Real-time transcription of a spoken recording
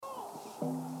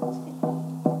Shio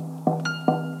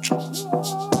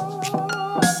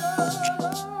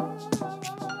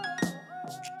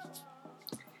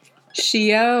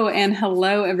and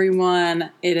hello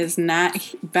everyone. It is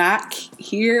Nat back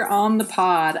here on the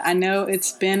pod. I know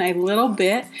it's been a little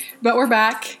bit, but we're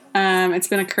back. It's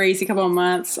been a crazy couple of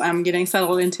months. I'm getting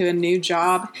settled into a new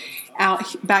job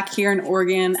back here in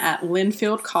Oregon at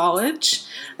Linfield College.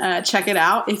 Check it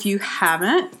out if you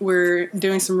haven't. We're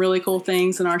doing some really cool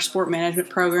things in our sport management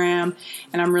program,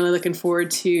 and I'm really looking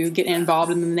forward to getting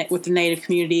involved with the Native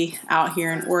community out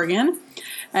here in Oregon.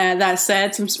 That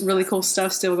said, some really cool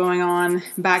stuff still going on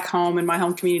back home in my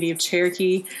home community of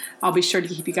Cherokee. I'll be sure to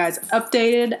keep you guys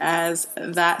updated as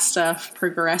that stuff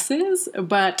progresses.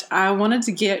 But I wanted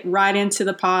to get right into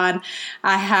the pod.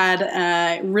 I had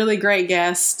a really great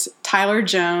guest, Tyler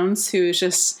Jones, who is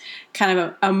just kind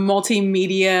of a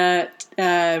multimedia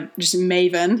just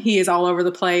maven. He is all over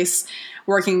the place,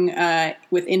 working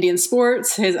with Indian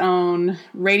sports, his own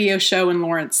radio show in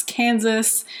Lawrence,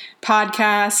 Kansas,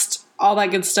 podcast, all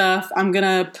that good stuff. I'm going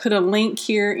to put a link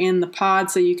here in the pod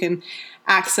so you can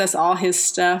access all his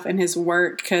stuff and his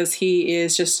work, because he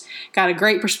is just got a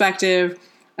great perspective,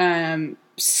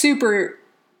 super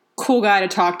cool guy to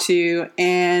talk to.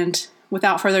 And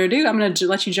without further ado, I'm going to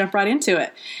let you jump right into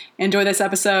it. Enjoy this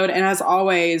episode. And as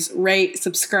always, rate,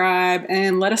 subscribe,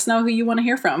 and let us know who you want to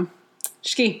hear from.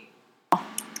 Shki.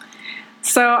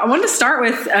 So I wanted to start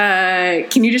with,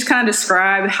 can you just kind of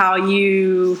describe how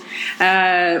you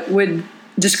would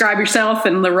describe yourself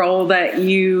and the role that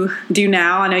you do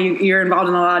now? I know you're involved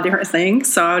in a lot of different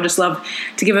things, so I would just love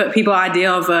to give people an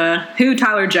idea of who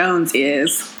Tyler Jones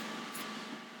is.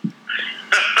 I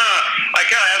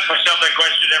kind of ask myself that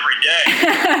question every day.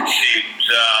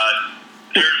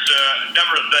 There's a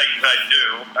number of things I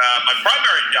do. My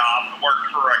primary job, I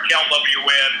work for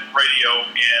KLWN Radio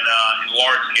in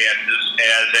Lawrence, Kansas,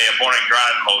 as a morning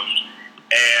drive host.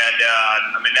 And,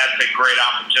 that's a great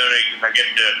opportunity because I get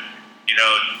to,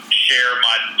 share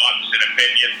my thoughts and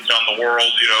opinions on the world,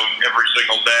 every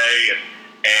single day.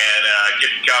 And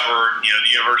get to cover, the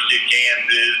University of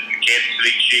Kansas, the Kansas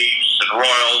City Chiefs, and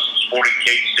Royals, Sporting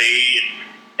KC,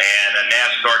 and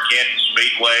NASCAR Kansas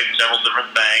Speedway, and several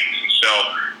different things. So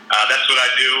that's what I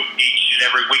do each and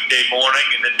every weekday morning,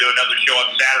 and then do another show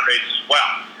on Saturdays as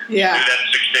well. Yeah. Do that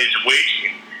 6 days a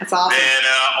week. That's awesome. Then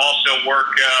also work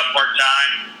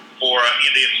part-time for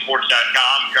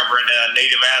IndianSports.com, covering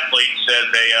Native athletes as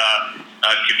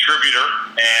a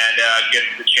contributor, and get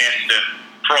the chance to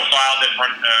profile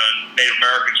different Native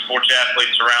American sports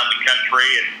athletes around the country,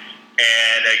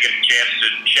 and get a chance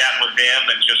to chat with them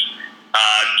and just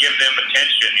give them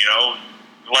attention,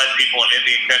 let people in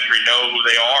Indian country know who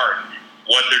they are and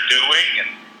what they're doing. And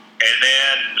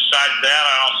then besides that,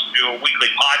 I also do a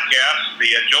weekly podcast, the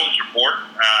Jones Report,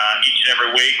 each and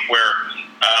every week, where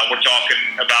we're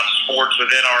talking about sports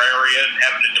within our area and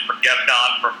having a different guest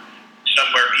on from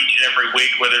somewhere each and every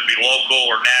week, whether it be local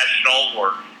or national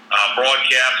or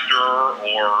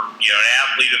broadcaster or an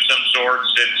athlete of some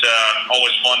sorts. It's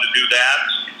always fun to do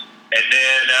that. And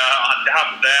then on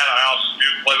top of that, I also do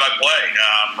play-by-play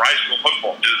for high school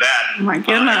football. Do that my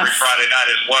goodness. Every Friday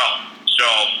night as well.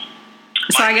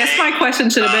 So I guess my question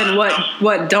should have been,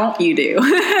 what don't you do?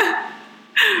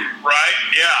 Right,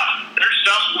 yeah. There's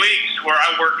some weeks where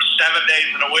I work 7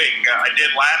 days in a week. I did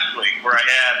last week where I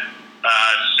had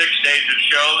 6 days of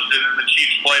shows, and then the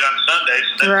Chiefs played on Sundays,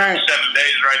 so that's right. 7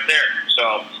 days right there.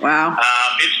 So wow.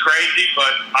 It's crazy,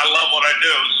 but I love what I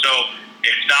do, so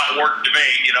it's not work to me.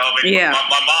 Yeah.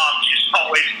 My mom, she's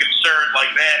always concerned, like,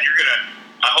 man,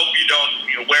 I hope you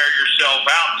don't wear yourself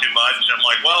out too much. And I'm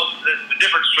like, well, the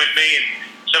difference between me and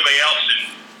somebody else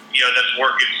that's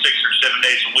working 6 or 7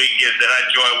 days a week is that I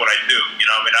enjoy what I do.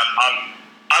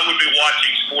 I would be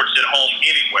watching sports at home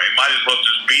anyway. Might as well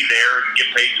just be there and get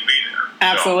paid to be there.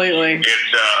 Absolutely.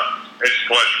 So it's a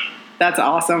pleasure. That's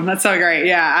awesome. That's so great.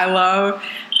 Yeah, I love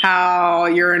how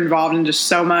you're involved in just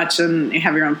so much, and you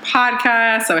have your own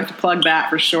podcast, so I have to plug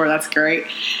that for sure. That's great.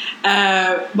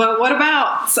 But what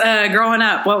about growing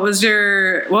up? What was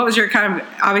your kind of,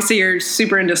 obviously you're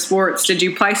super into sports. Did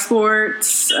you play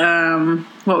sports?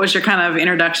 What was your kind of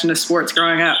introduction to sports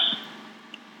growing up?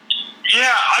 Yeah,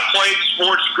 I played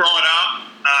sports growing up.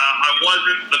 I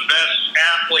wasn't the best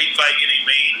athlete by any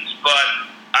means, but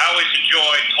I always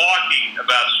enjoyed talking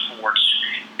about sports.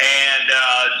 And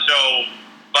so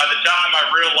by the time I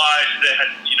realized that,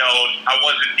 I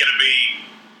wasn't going to be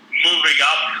moving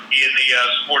up in the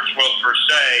sports world per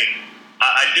se,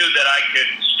 I knew that I could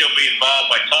still be involved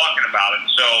by talking about it.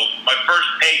 So my first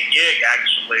paid gig,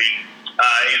 actually,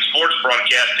 in sports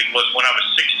broadcasting was when I was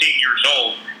 16 years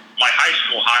old. My high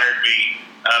school hired me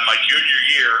my junior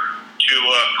year to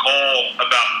call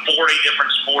about 40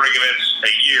 different sporting events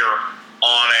a year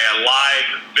on a live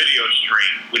video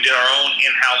stream. We did our own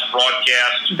in-house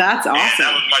broadcast. That's awesome. And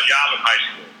that was my job in high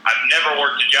school. I've never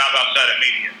worked a job outside of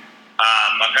media.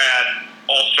 I've had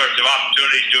all sorts of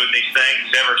opportunities doing these things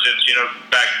ever since,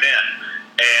 back then.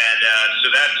 And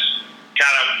so that's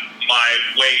kind of my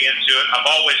way into it. I've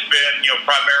always been,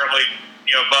 primarily,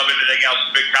 above anything else,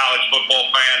 a big college football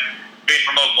fan. Being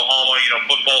from Oklahoma,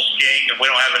 football's king, and we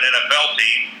don't have an NFL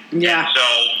team. Yeah. And so,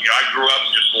 I grew up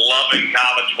just loving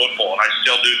college football, and I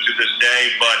still do to this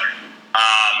day. But,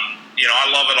 I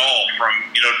love it all. From,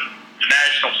 the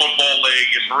National Football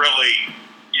League is really,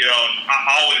 I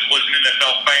always was an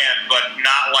NFL fan, but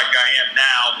not like I am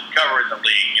now, covering the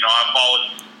league. I've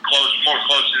followed more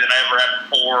closely than I ever have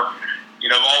before.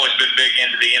 I've always been big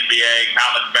into the NBA,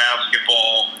 college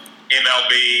basketball,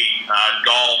 MLB,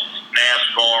 golf,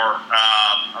 NASCAR.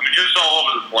 Just all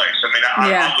over the place.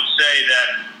 I would say that,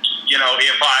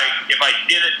 if I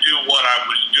didn't do what I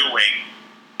was doing,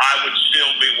 I would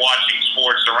still be watching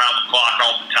sports around the clock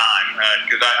all the time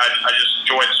because I just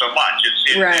enjoy it so much.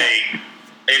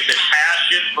 It's a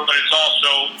passion, but it's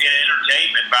also an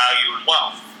entertainment value as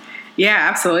well. Yeah,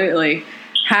 absolutely.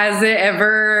 Has it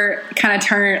ever kind of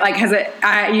turned,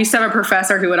 I used to have a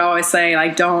professor who would always say,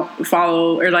 don't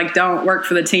follow or don't work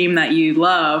for the team that you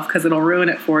love because it'll ruin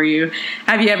it for you.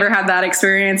 Have you ever had that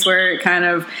experience where it kind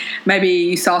of, maybe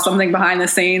you saw something behind the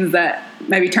scenes that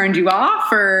maybe turned you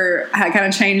off or had kind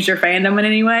of changed your fandom in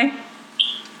any way?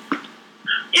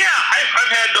 Yeah,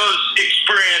 I've had those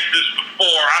experiences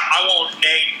before. I won't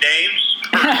name names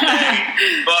per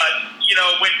se, but,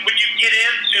 when you get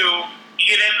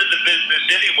into the business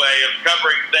anyway of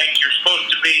covering things, you're supposed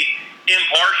to be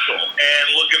impartial and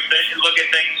look at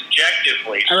things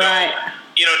objectively. So, right.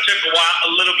 It took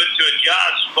a little bit to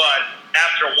adjust, but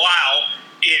after a while,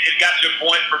 it got to a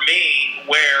point for me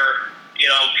where,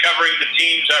 covering the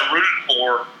teams I rooted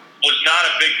for was not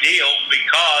a big deal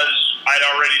because I'd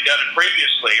already done it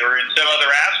previously or in some other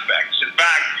aspects. In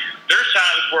fact, there's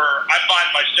times where I find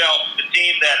myself, the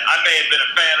team that I may have been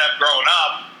a fan of growing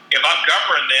up, if I'm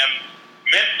covering them,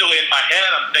 mentally in my head,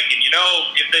 I'm thinking,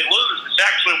 if they lose, this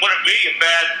actually wouldn't be a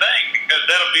bad thing because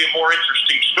that'll be a more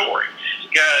interesting story.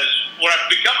 Because what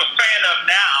I've become a fan of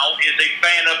now is a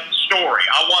fan of the story.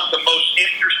 I want the most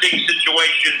interesting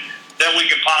situation that we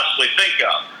can possibly think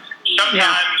of.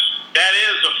 Sometimes that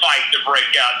is a fight to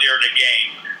break out during a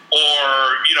game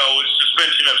or, a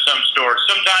suspension of some sort.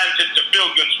 Sometimes it's a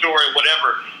feel-good story,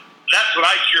 whatever. That's what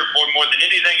I cheer for more than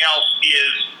anything else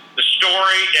is the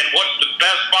story and what's the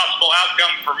best possible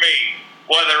outcome for me,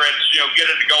 whether it's,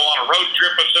 getting to go on a road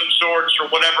trip of some sorts or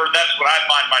whatever. That's what I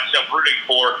find myself rooting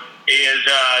for is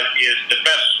the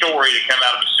best story to come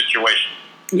out of a situation.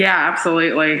 Yeah,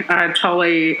 absolutely. I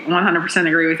totally 100%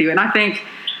 agree with you. And I think,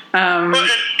 and to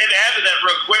add to that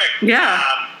real quick, in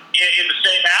the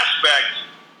same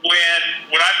aspect,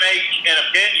 when I make an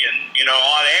opinion,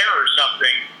 on air or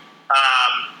something,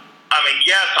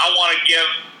 yes, I'm going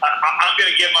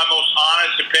to give my most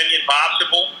honest opinion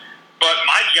possible, but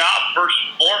my job, first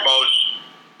and foremost,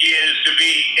 is to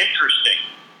be interesting.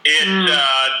 It's,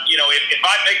 if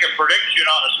I make a prediction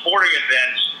on a sporting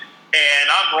event and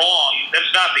I'm wrong,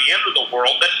 that's not the end of the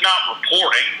world. That's not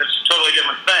reporting. That's a totally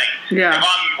different thing. Yeah. If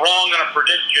I'm wrong on a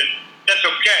prediction, that's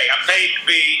okay. I'm paid to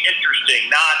be interesting,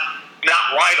 not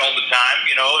right all the time.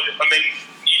 You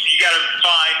got to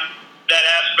find that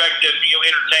aspect of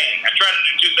entertaining. I try to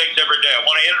do two things every day. I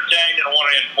want to entertain and I want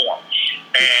to inform.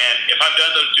 And if I've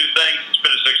done those two things, it's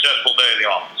been a successful day in the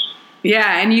office.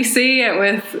 Yeah, and you see it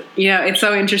with, it's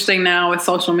so interesting now with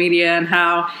social media and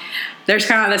how there's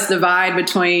kind of this divide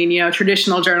between,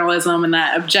 traditional journalism and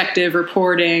that objective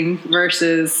reporting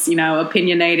versus,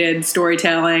 opinionated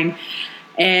storytelling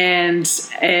and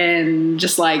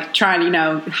just trying,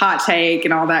 hot take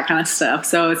and all that kind of stuff.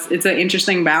 So it's an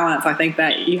interesting balance. I think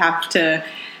that you have to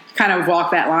kind of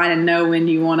walk that line and know when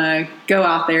you want to go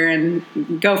out there and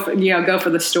go for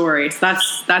the story. So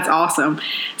that's awesome.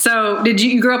 So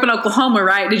you grew up in Oklahoma,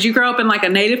 right? Did you grow up in a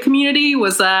native community?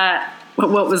 What was that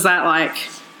like?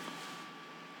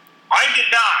 I did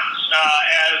not.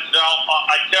 As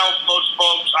I tell most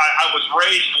folks, I was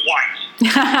raised white.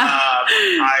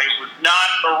 I was not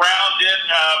around it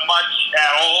much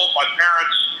at all. My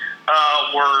parents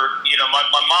were,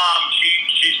 my mom,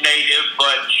 she's native,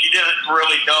 but she didn't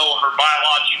really know her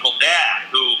biological dad,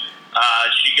 who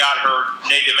she got her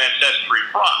native ancestry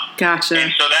from. Gotcha.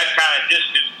 And so that kind of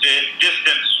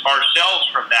distanced ourselves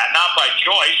from that. Not by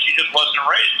choice, she just wasn't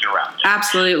raised around it.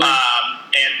 Absolutely.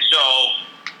 And so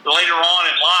later on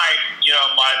in life,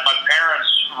 my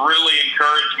parents really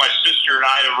encouraged my sister and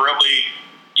I to really,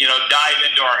 dive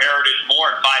into our heritage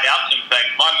more and find out some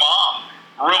things. My mom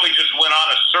really just went on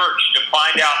a search to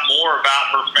find out more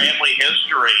about her family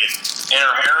history and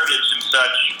her heritage and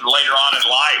such later on in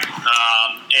life.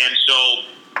 And so,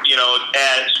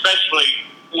 especially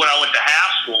when I went to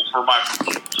high school for my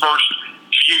first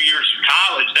few years of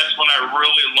college, that's when I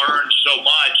really learned so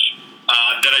much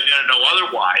that I didn't know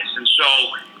otherwise. And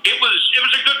so it was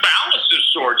a good balance of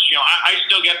sorts. I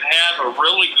still get to have a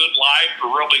really good life, a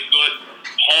really good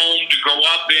home to grow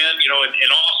up in,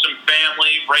 an awesome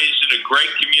family, raised in a great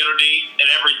community and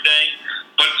everything.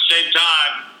 But at the same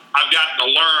time, I've gotten to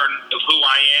learn of who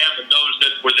I am and those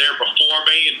that were there before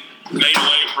me and made a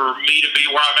way for me to be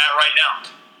where I'm at right now.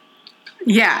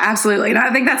 Yeah, absolutely. And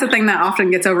I think that's the thing that often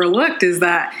gets overlooked is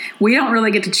that we don't really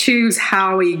get to choose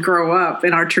how we grow up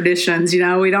in our traditions.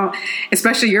 We don't,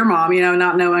 especially your mom,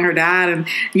 not knowing her dad, and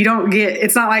you don't get,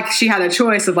 it's not like she had a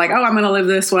choice of like, oh, I'm going to live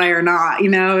this way or not.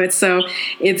 It's up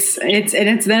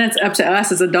to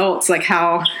us as adults, like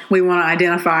how we want to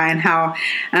identify and how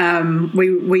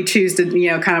we choose to,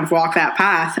 kind of walk that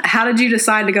path. How did you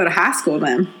decide to go to high school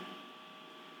then?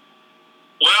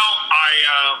 Well, I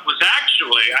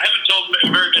haven't told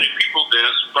very many people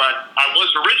this, but I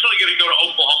was originally going to go to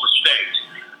Oklahoma State.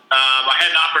 I had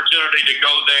an opportunity to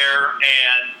go there,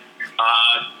 and,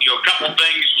 a couple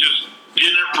things just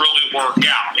didn't really work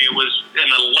out. It was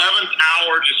an 11th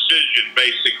hour decision,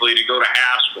 basically, to go to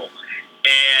Haskell.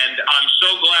 And I'm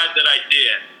so glad that I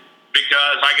did,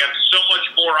 because I got so much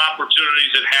more opportunities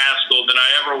at Haskell than I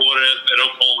ever would have at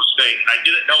Oklahoma State. And I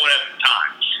didn't know it at the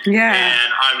time. Yeah.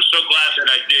 And I'm so glad that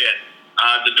I did.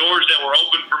 The doors that were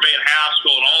open for me at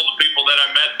Haskell and all the people that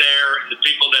I met there, the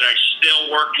people that I still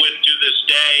work with to this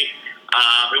day,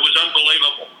 it was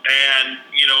unbelievable. And,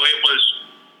 it was,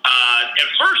 at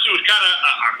first it was kind of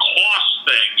a cost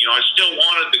thing. I still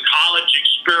wanted the college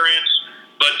experience,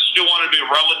 but still wanted to be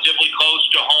relatively close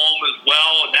to home as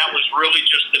well. And that was really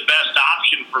just the best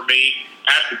option for me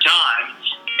at the time.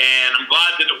 And I'm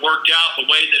glad that it worked out the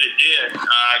way that it did,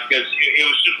 because it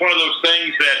was just one of those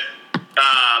things that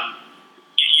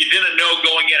you didn't know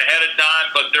going in ahead of time,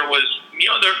 but there was,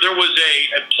 there was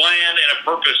a plan and a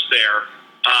purpose there.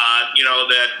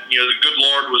 That the good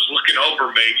Lord was looking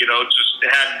over me. Just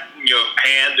had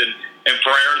hand and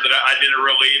prayer that I didn't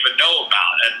really even know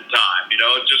about at the time.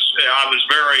 I was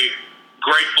very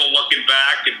grateful looking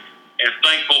back and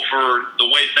thankful for the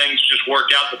way things just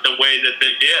worked out, but the way that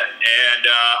they did. And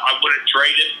I wouldn't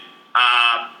trade it.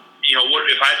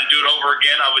 If I had to do it over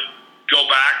again, I would go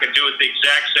back and do it the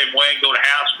exact same way and go to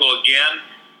Haskell again.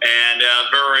 And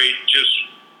very just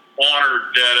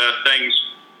honored that things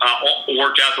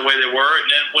worked out the way they were. And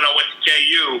then when I went to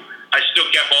KU, I still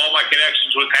kept all my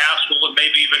connections with Haskell and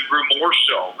maybe even grew more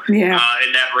so in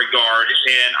that regard.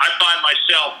 And I find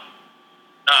myself,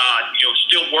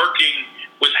 still working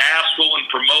with Haskell and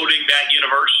promoting that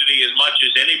university as much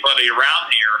as anybody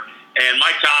around here. And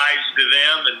my ties to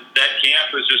them and that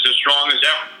campus is as strong as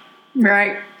ever.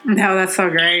 Right. No, that's so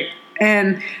great.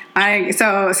 And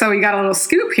so you got a little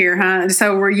scoop here, huh?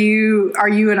 So are you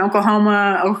an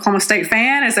Oklahoma State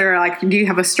fan? Is there do you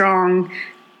have a strong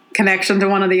connection to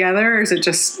one or the other, or is it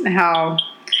just how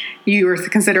you were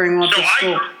considering one for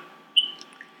school?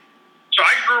 So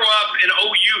I grew up an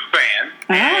OU fan.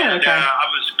 And okay. I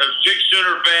was a big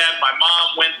Sooner fan. My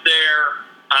mom went there.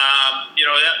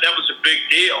 That was a big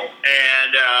deal.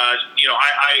 And,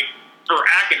 I for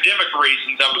academic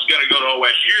reasons, I was going to go to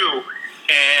OSU.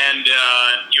 And,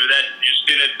 that just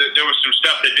didn't, there was some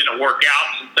stuff that didn't work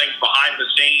out, some things behind the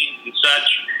scenes and such.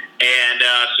 And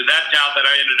so that's how that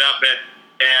I ended up at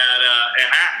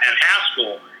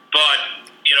Haskell. But,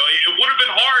 it would have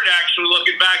been hard, actually,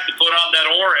 looking back, to put on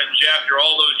that orange after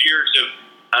all those years of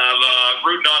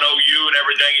rooting on OU and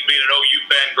everything and being an OU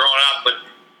fan growing up. But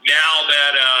now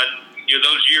that,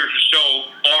 those years are so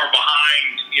far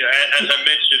behind, as I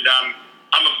mentioned,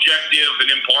 I'm objective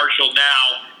and impartial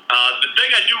now. The thing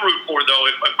I do root for,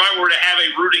 though, if I were to have a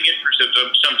rooting interest of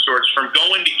some sorts, from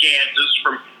going to Kansas,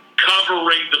 from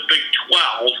covering the Big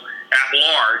 12 at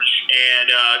large, and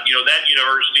that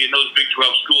university and those Big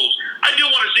 12 schools, I do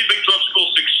want to see Big 12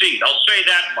 schools succeed. I'll say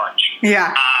that much.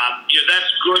 Yeah.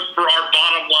 That's good for our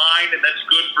bottom line, and that's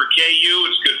good for KU.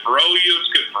 It's good for OU.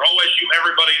 It's good for OSU.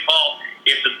 Everybody involved.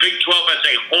 If the Big 12 as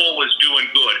a whole is doing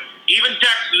good, even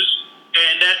Texas.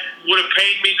 And that would have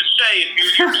pained me to say a few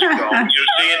years ago,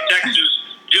 seeing Texas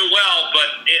do well.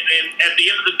 But at the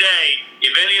end of the day,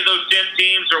 if any of those 10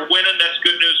 teams are winning, that's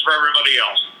good news for everybody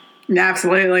else.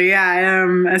 Absolutely, yeah.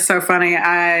 It's so funny.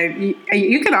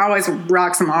 You can always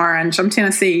rock some orange. I'm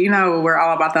Tennessee. We're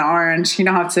all about the orange. You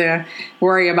don't have to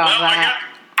worry about that.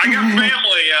 I I got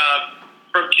family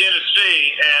from Tennessee,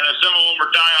 and some of them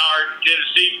are diehard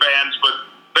Tennessee fans, but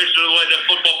basically the way that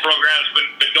football program has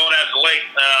been going as of late,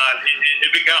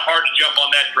 it'd be kind of hard to jump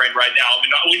on that train right now. I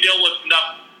mean, we deal with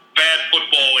enough bad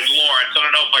football in Lawrence. I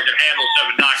don't know if I can handle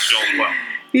 7 Knoxville as well.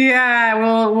 Yeah,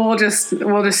 we'll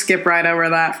just skip right over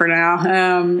that for now.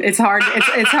 It's hard.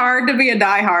 It's hard to be a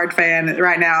diehard fan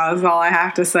right now. Is all I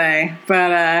have to say.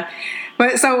 But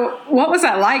so, what was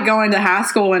that like going to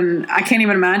Haskell? And I can't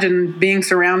even imagine being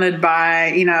surrounded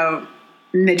by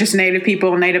just Native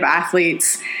people, Native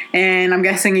athletes. And I'm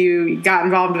guessing you got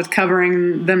involved with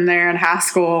covering them there in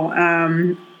Haskell.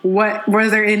 What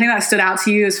was there anything that stood out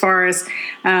to you as far as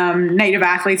Native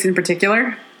athletes in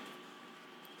particular?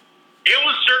 It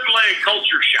was certainly a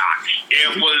culture shock.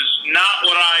 It was not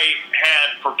what I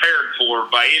had prepared for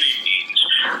by any means.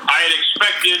 I had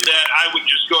expected that I would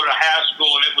just go to Haskell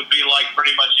and it would be like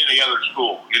pretty much any other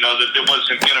school, that there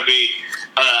wasn't going to be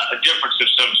a difference of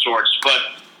some sorts.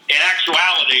 But in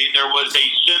actuality, there was a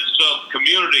sense of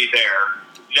community there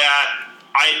that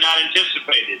I had not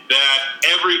anticipated, that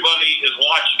everybody is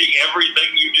watching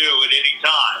everything you do at any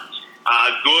time.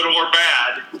 Good or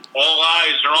bad, all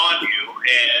eyes are on you,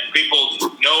 and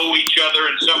people know each other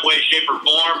in some way, shape, or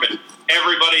form, and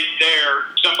everybody there,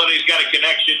 somebody's got a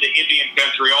connection to Indian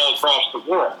country all across the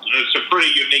world, and it's a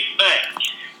pretty unique thing.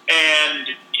 And,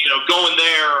 going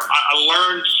there, I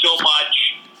learned so much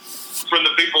from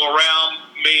the people around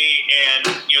me and,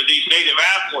 these Native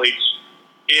athletes.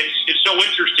 It's so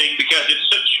interesting because it's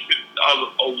such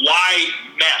a wide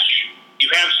mesh. You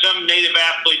have some Native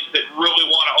athletes that really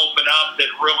want to open up, that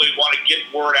really want to get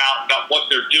word out about what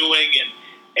they're doing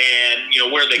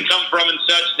and where they come from and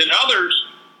such. Then others,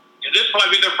 this might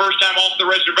be their first time off the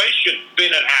reservation being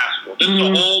at Haskell. This is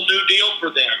a whole new deal for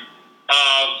them.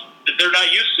 That they're not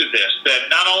used to this. That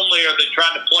not only are they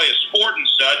trying to play a sport and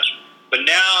such, but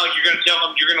now you're going to tell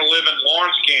them you're going to live in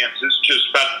Lawrence, Kansas, just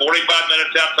about 45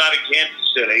 minutes outside of Kansas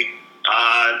City.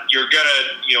 You're going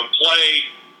to play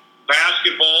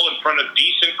basketball in front of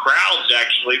decent crowds,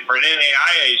 actually, for an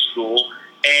NAIA school,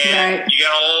 and you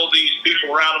got all these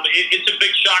people around them. It's a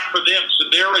big shock for them,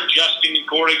 so they're adjusting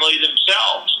accordingly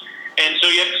themselves. And so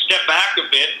you have to step back a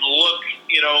bit and look,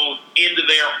 into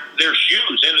their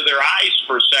shoes, into their eyes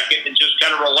for a second, and just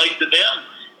kind of relate to them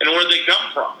and where they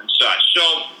come from and such. So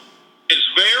it's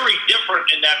very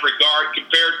different in that regard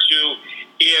compared to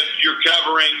if you're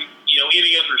covering,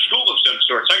 any other school of some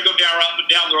sort. So I can go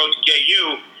down the road to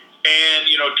KU, and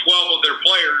 12 of their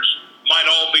players might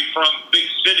all be from big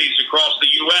cities across the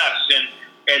U.S.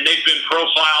 and they've been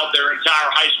profiled their entire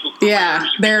high school careers. Yeah,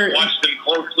 they're watch them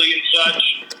closely and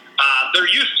such. They're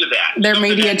used to that. They're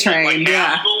media trained.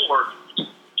 Yeah,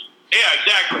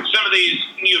 exactly. Some of these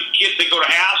kids that go to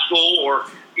Haskell, or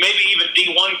maybe even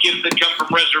D1 kids that come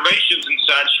from reservations and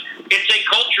such, it's a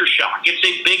culture shock. It's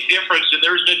a big difference, and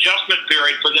there's an adjustment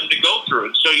period for them to go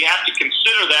through. And so you have to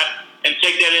consider that and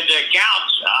take that into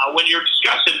account when you're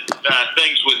discussing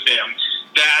things with them.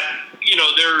 That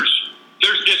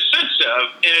there's this sense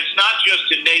of, and it's not just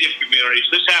in Native communities.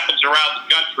 This happens around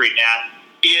the country now.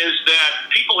 Is that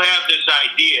people have this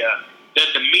idea that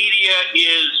the media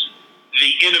is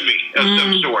the enemy of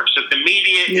some sorts. That the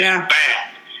media is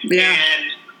bad. Yeah. And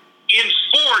in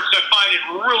sports, I find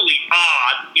it really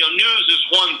odd. News is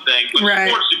one thing, but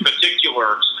sports in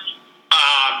particular.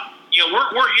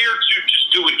 We're here to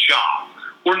just do a job.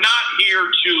 We're not here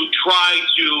to try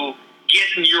to get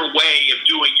in your way of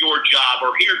doing your job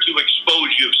or here to expose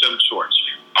you of some sorts.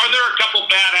 Are there a couple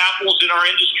bad apples in our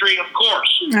industry? Of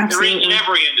course. Absolutely. There is in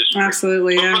every industry.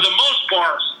 Absolutely, but for the most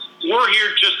part, we're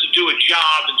here just to do a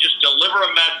job and just deliver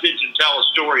a message and tell a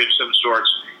story of some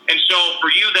sorts. And so for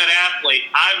you, that athlete,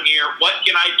 I'm here. What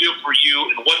can I do for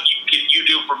you, and what can you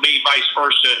do for me, vice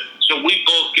versa, so we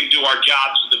both can do our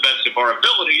jobs to the best of our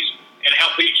abilities and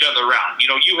help each other out.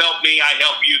 You help me, I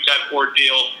help you type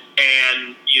ordeal,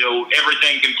 and,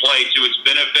 everything can play to its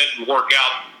benefit and work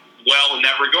out well in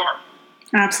that regard.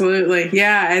 Absolutely.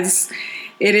 Yeah,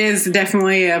 it is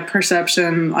definitely a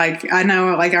perception. Like, I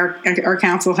know, like our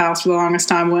council house for the longest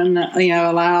time wouldn't,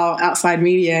 allow outside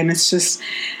media. And it's just,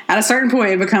 at a certain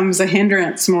point, it becomes a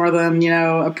hindrance more than,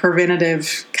 a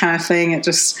preventative kind of thing. It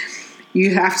just,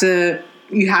 you have to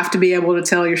be able to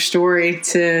tell your story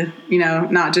to,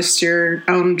 not just your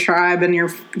own tribe and your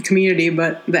community,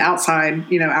 but the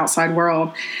outside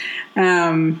world.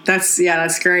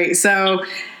 That's great. So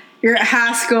you're at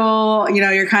Haskell,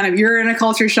 you're in a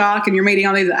culture shock, and you're meeting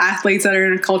all these athletes that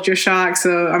are in a culture shock.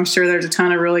 So I'm sure there's a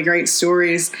ton of really great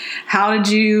stories. How did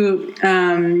you,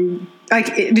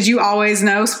 like, did you always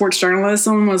know sports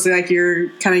journalism was like your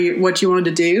kind of what you wanted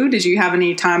to do? Did you have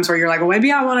any times where you're like, well,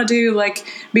 maybe I want to do like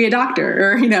be a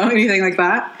doctor or, anything like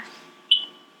that?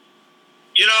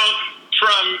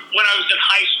 From when I was in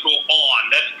high school on,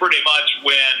 that's pretty much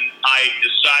when I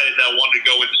decided that I wanted to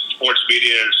go into sports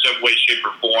media in some way, shape,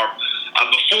 or form.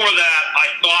 Before that, I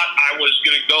thought I was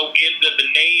going to go into the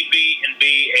Navy and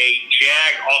be a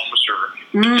JAG officer.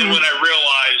 But then when I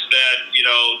realized that,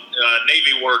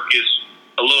 Navy work is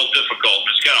a little difficult,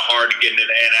 it's kind of hard to get into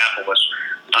Annapolis.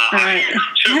 I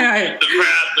took the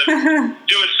path of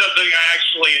doing something I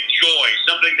actually enjoy,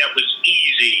 something that was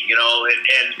easy,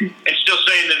 and still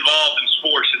staying involved in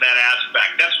sports in that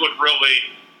aspect. That's what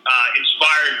really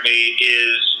inspired me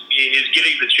is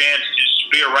getting the chance to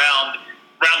just be around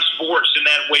sports in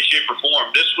that way, shape, or form.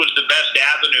 This was the best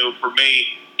avenue for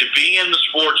me to be in the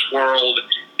sports world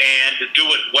and to do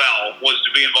it well, was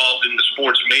to be involved in the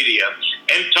sports media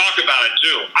and talk about it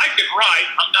too. I can write.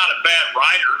 I'm not a bad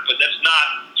writer, but that's not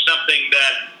something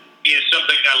that is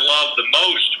something I love the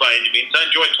most by any means. I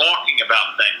enjoy talking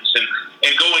about things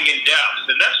and going in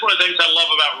depth. And that's one of the things I love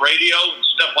about radio and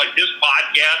stuff like this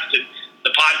podcast and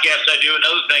the podcast I do and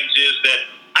other things is that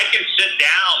I can sit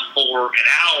down for an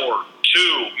hour,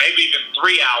 2, maybe even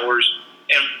 3 hours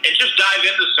and just dive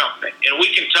into something. And we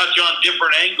can touch on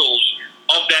different angles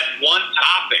of that one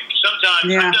topic.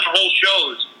 Sometimes I've done whole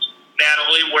shows,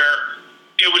 Natalie, where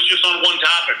it was just on one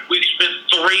topic. We spent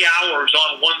 3 hours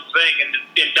on one thing and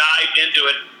dived into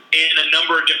it in a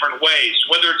number of different ways,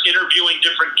 whether it's interviewing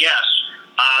different guests.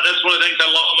 That's one of the things I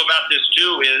love about this,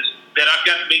 too, is that I've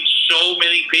got to meet so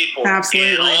many people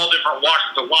in all different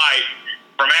walks of life,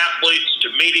 from athletes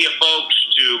to media folks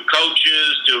to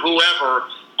coaches to whoever,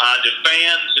 to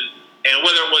fans, and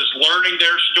whether it was learning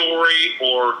their story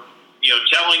or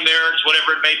telling theirs,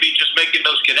 whatever it may be, just making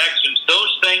those connections.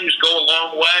 Those things go a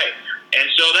long way. And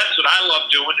so that's what I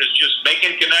love doing is just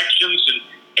making connections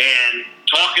and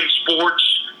talking sports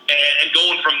and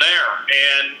going from there.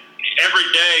 And every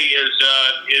day is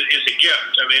a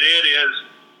gift. I mean, it is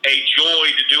a joy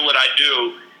to do what I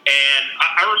do. And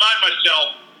I remind myself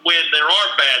when there are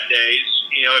bad days,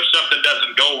 if something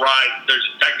doesn't go right, there's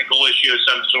a technical issue of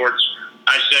some sorts,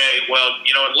 I say, well,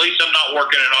 at least I'm not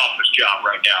working an office job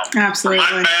right now. Absolutely.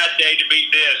 For my bad day to be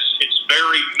this, it's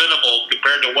very minimal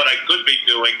compared to what I could be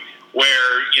doing,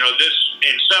 where, this,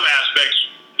 in some aspects,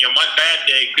 my bad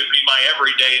day could be my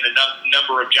everyday in a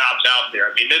number of jobs out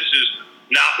there. I mean, this is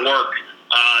not work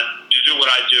to do what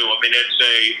I do. I mean,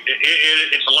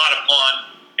 it's a lot of fun,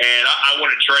 and I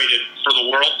wouldn't trade it for the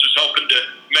world. Just hoping to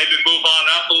maybe move on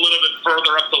up a little bit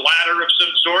further up the ladder of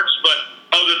some sorts, but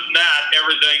other than that,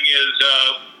 everything is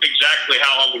exactly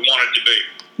how I would want it to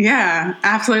be. Yeah,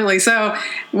 absolutely. So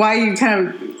while you kind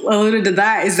of alluded to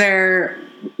that,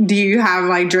 do you have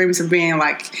like dreams of being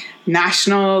like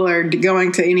national or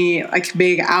going to any like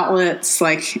big outlets?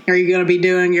 Like, are you going to be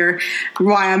doing your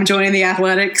 "Why I'm Joining the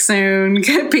Athletics soon"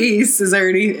 piece?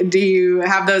 Do you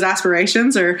have those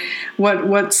aspirations, or what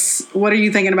are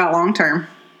you thinking about long term?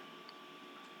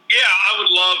 Yeah, I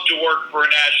would love to work for a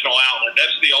national outlet.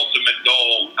 That's the ultimate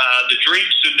goal. The dream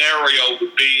scenario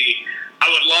would be, I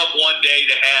would love one day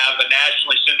to have a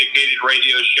nationally syndicated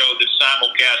radio show that's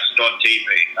simulcasted on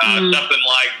TV. Something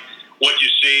like what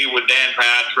you see with Dan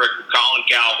Patrick or Colin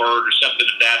Cowherd or something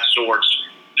of that sort.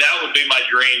 That would be my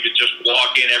dream, to just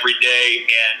walk in every day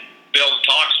and be able to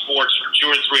talk sports for 2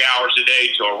 or 3 hours a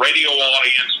day to a radio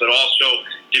audience, but also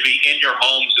to be in your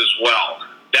homes as well.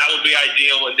 That would be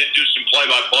ideal, and then do some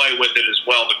play-by-play with it as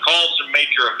well. The calls are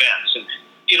major events, and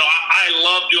I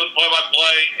love doing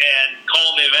play-by-play and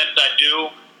calling the events I do,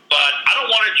 but I don't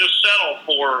want to just settle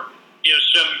for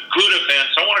some good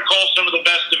events. I want to call some of the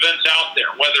best events out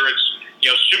there, whether it's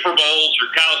Super Bowls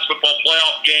or college football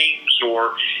playoff games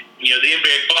or the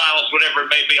NBA Finals, whatever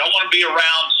it may be. I want to be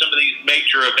around some of these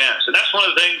major events, and that's one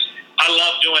of the things I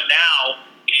love doing now.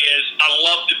 Is I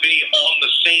love to be on the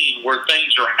scene where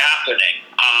things are happening.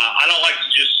 I don't like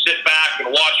to just sit back and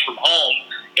watch from home.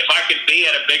 If I can be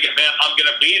at a big event, I'm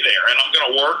going to be there, and I'm going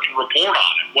to work and report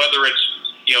on it, whether it's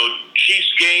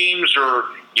Chiefs games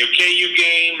or KU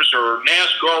games or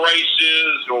NASCAR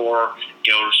races or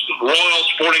Royal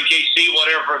Sporting KC,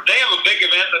 whatever. If they have a big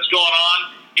event that's going on,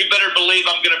 you better believe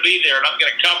I'm going to be there, and I'm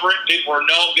going to cover it. People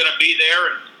know I'm going to be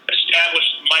there and establish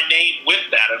my name with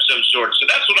that of some sort. So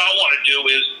that's what I want to do.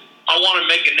 Is I want to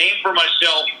make a name for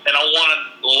myself, and I want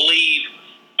to leave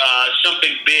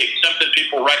something big, something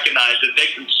people recognize, that they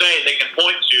can say, they can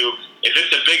point to. If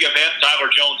it's a big event, Tyler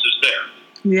Jones is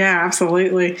there. Yeah,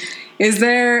 absolutely. Has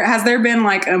there been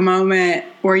like a moment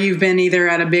where you've been either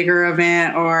at a bigger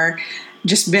event or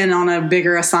just been on a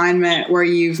bigger assignment where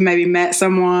you've maybe met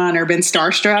someone or been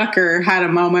starstruck or had a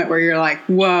moment where you're like,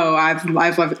 whoa, I've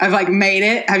like made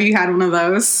it? Have you had one of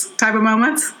those type of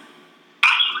moments?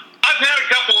 I've had a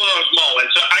couple of those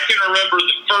moments. I can remember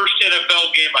the first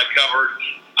NFL game I covered.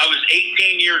 I was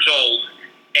 18 years old,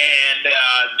 and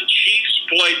the Chiefs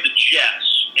played the Jets,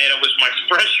 and it was my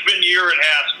freshman year at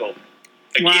Haskell.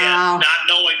 Again, not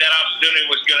knowing that opportunity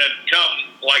was going to come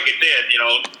like it did,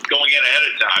 going in ahead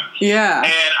of time. Yeah.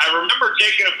 And I remember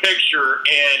taking a picture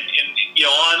and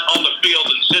on the field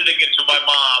and sending it to my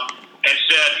mom and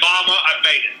said, "Mama, I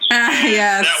made it."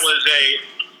 Yes. That was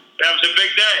a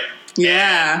big day.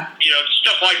 Yeah. And,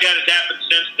 stuff like that has happened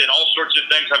since then. All sorts of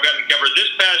things I've gotten to cover. This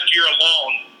past year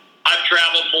alone, I've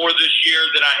traveled more this year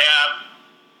than I have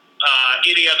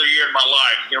any other year in my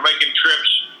life. Making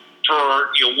trips for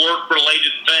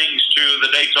work-related things to the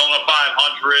Daytona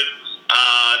 500,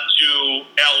 to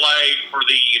LA for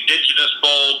the Indigenous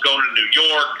Bowl, going to New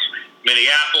York,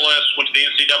 Minneapolis, went to the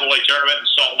NCAA tournament in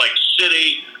Salt Lake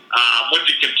City, went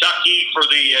to Kentucky for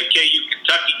the KU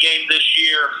Kentucky game this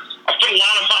year. I put a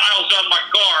lot of miles on my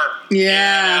car.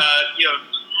 Yeah. And,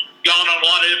 gone on a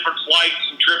lot of different flights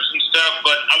and trips and stuff,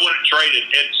 but I wouldn't trade it.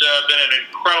 It's been an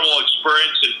incredible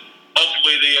experience, and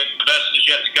hopefully the best is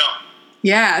yet to come.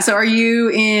 Yeah. So are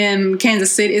you in Kansas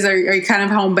City? Are you kind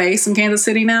of home base in Kansas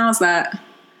City now? Is that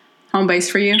home base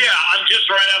for you? Yeah, I'm just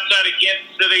right outside of Kansas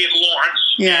City in Lawrence.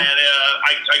 Yeah. And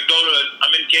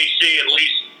I'm in KC at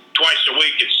least twice a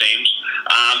week, it seems.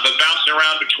 But bouncing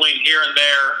around between here and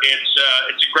there,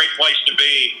 it's a great place to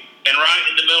be. And right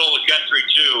in the middle of the country,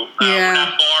 too. We're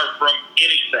not far from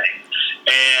anything.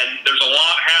 And there's a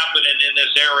lot happening in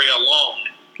this area alone.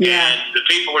 Yeah. And the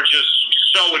people are just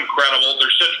so incredible.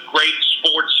 They're such great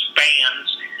sports fans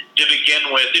to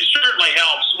begin with. It certainly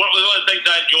helps. One of the things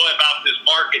I enjoy about this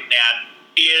market, Nat,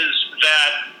 is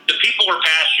that the people are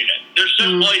passionate. There's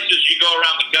some places you go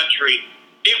around the country,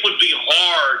 it would be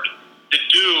hard to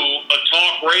do a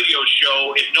talk radio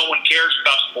show if no one cares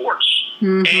about sports.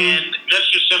 Mm-hmm. And that's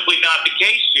just simply not the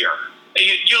case here.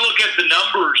 You look at the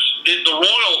numbers, the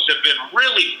Royals have been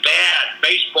really bad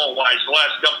baseball-wise the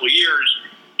last couple of years,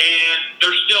 and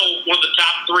they're still one of the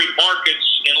top 3 markets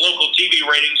in local TV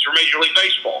ratings for Major League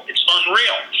Baseball. It's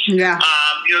unreal. Yeah.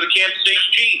 The Kansas City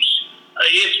Chiefs,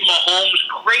 it's Mahomes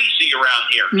crazy around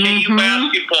here. KU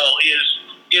basketball is,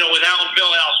 with Alan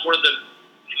Fieldhouse, one of the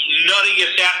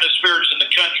nuttiest atmospheres in the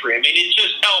country. I mean, it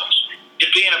just helps to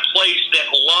be in a place that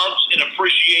loves and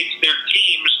appreciates their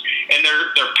teams, and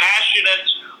they're passionate.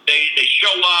 They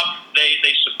show up.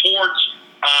 They support.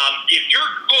 If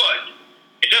you're good,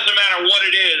 it doesn't matter what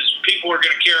it is. People are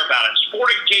going to care about it.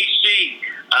 Sporting KC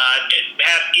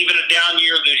had even a down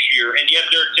year this year, and yet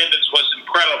their attendance was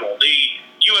incredible. The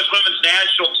U.S. Women's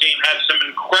National Team had some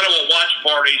incredible watch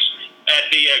parties at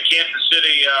the Kansas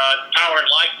City Power and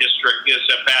Light District this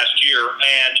past year,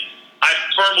 and I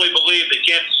firmly believe that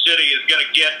Kansas City is going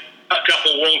to get a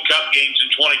couple World Cup games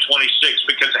in 2026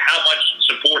 because of how much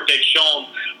support they've shown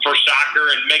for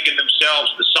soccer and making themselves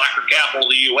the soccer capital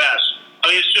of the U.S. I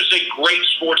mean, it's just a great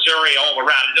sports area all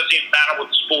around. It doesn't even matter what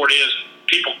the sport is.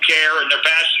 People care and they're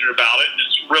passionate about it, and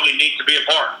it's really neat to be a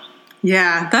part.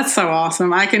 Yeah, that's so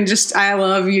awesome. I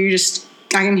love you.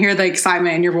 I can hear the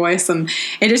excitement in your voice, and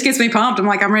it just gets me pumped. I'm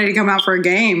like, I'm ready to come out for a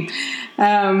game.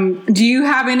 Do you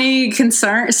have any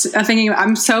concerns?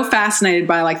 I'm so fascinated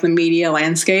by like the media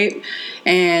landscape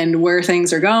and where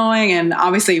things are going. And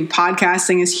obviously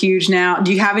podcasting is huge now.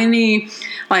 Do you have any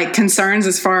like concerns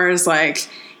as far as like,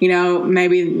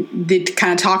 maybe the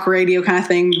kind of talk radio kind of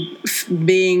thing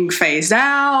being phased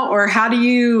out, or how do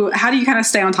you kind of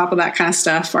stay on top of that kind of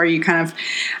stuff? Are you kind of,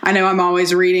 I know I'm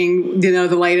always reading, the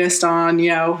latest on,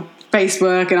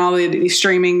 Facebook and all the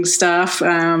streaming stuff.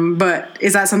 But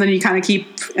is that something you kind of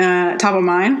keep top of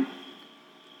mind?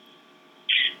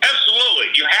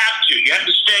 Absolutely. You have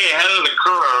to stay ahead of the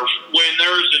curve when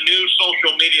there's a new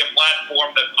social media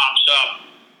platform that pops up.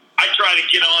 I try to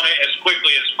get on it as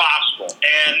quickly as possible.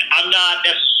 And I'm not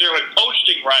necessarily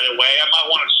posting right away. I might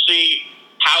want to see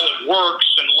how it works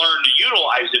and learn to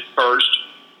utilize it first.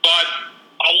 But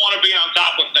I want to be on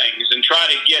top of things and try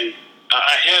to get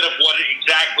ahead of what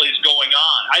exactly is going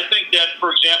on. I think that, for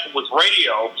example, with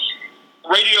radio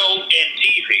and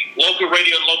TV, local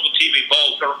radio and local TV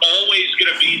both, are always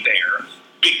going to be there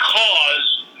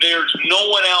because there's no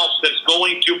one else that's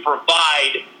going to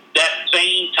provide that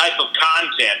same type of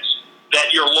content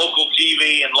that your local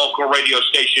TV and local radio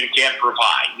station can't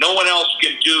provide. No one else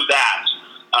can do that.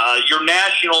 Your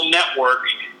national network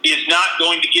is not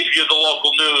going to give you the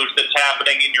local news that's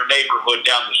happening in your neighborhood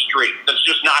down the street. That's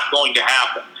just not going to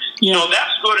happen. Yeah. So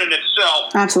that's good in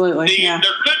itself. Absolutely. There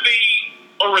could be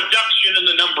a reduction in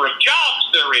the number of jobs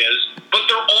there is, but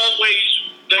there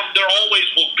always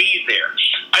will be there.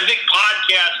 I think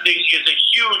podcasting is a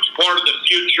huge part of the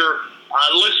future.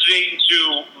 Listening to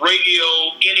radio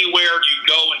anywhere you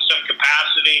go in some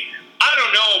capacity. I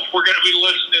don't know if we're going to be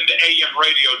listening to AM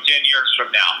radio 10 years from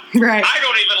now. Right. I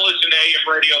don't even listen to AM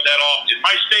radio that often.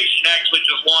 My station actually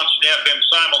just launched an FM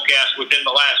simulcast within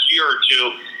the last year or two,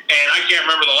 and I can't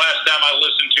remember the last time I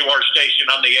listened to our station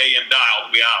on the AM dial,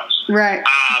 to be honest. Right.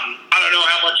 I don't know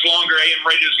how much longer AM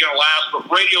radio is going to last, but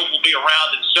radio will be around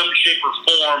in some shape or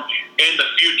form in the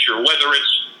future, whether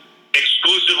it's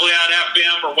exclusively on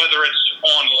FM or whether it's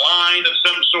online of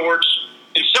some sorts.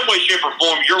 In some way, shape, or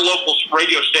form, your local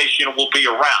radio station will be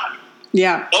around.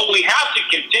 Yeah. What we have to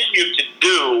continue to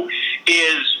do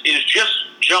is just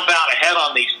jump out ahead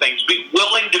on these things. Be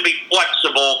willing to be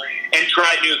flexible and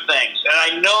try new things.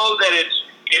 And I know that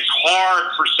it's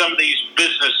hard for some of these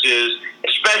businesses,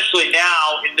 especially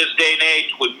now in this day and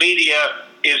age when media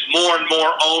is more and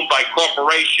more owned by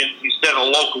corporations instead of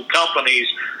local companies.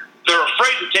 They're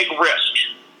afraid to take risks.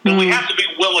 And we have to be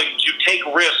willing to take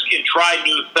risks and try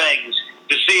new things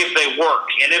to see if they work.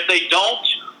 And if they don't,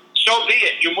 so be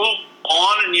it. You move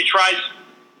on and you try to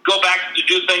go back to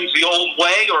do things the old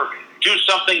way or do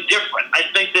something different. I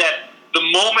think that the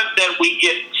moment that we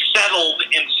get settled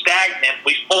and stagnant,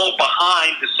 we fall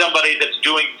behind to somebody that's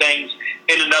doing things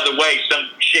in another way, some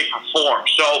shape or form.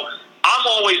 So I'm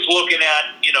always looking at,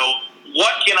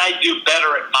 what can I do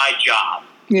better at my job?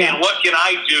 Yeah. And what can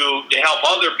I do to help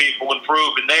other people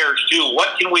improve in theirs too?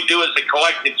 What can we do as a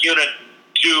collective unit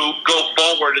to go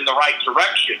forward in the right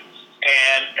direction?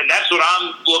 And that's what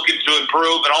I'm looking to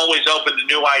improve and always open to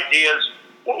new ideas.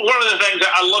 One of the things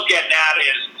that I look at, Nat,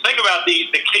 is think about the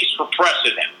case for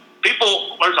precedent.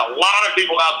 There's a lot of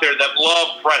people out there that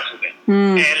love precedent.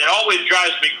 And it always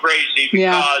drives me crazy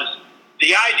because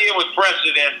the idea with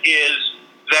precedent is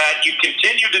that you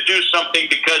continue to do something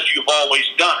because you've always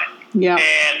done it. Yeah.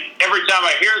 And every time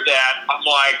I hear that, I'm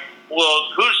like, well,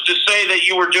 who's to say that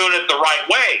you were doing it the right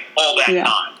way all that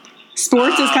time?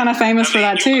 Sports is kind of famous for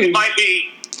that too. It might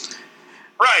be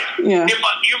right. Yeah. That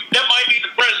might be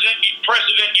the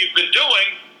precedent you've been doing,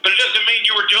 but it doesn't mean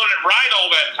you were doing it right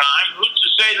all that time. Who's to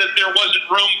say that there wasn't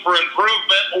room for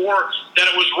improvement or that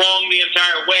it was wrong the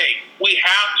entire way? We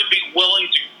have to be willing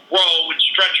to grow and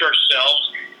stretch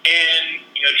ourselves and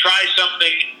try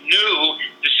something new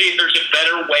to see if there's a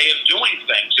better way of doing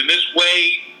things. In this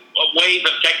wave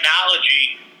of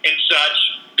technology and such,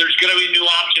 there's going to be new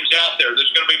options out there.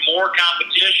 There's going to be more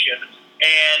competition.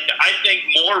 And I think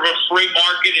more of a free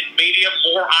market in media,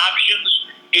 more options,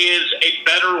 is a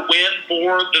better win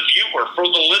for the viewer, for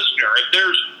the listener. If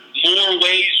there's more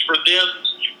ways for them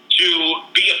to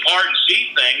be a part and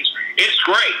see things, it's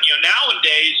great.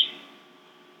 Nowadays,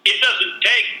 it doesn't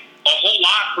take a whole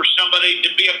lot for somebody to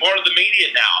be a part of the media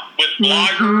now with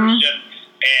bloggers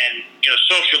and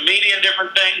social media and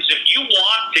different things. If you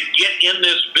want to get in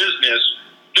this business,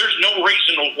 there's no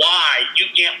reason why you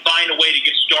can't find a way to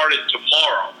get started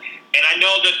tomorrow. And I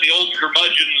know that the old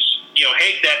curmudgeons,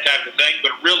 hate that type of thing,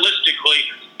 but realistically,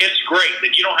 it's great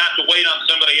that you don't have to wait on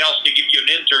somebody else to give you an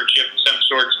internship of some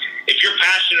sorts. If you're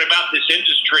passionate about this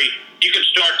industry, you can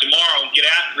start tomorrow and get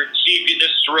after it and see if this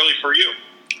is really for you.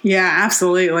 Yeah,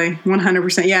 absolutely.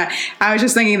 100%. Yeah. I was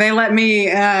just thinking they let me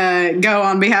go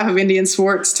on behalf of Indian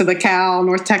Sports to the Cal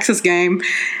North Texas game.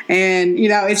 And,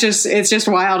 it's just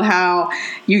wild how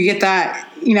you get that,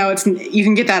 you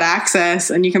can get that access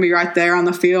and you can be right there on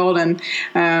the field. And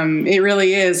it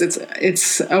really is.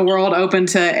 It's a world open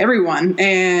to everyone.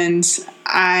 And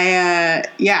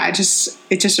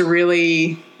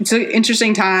it's an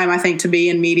interesting time, I think, to be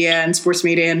in media and sports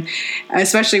media, and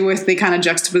especially with the kind of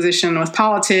juxtaposition with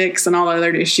politics and all the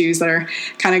other issues that are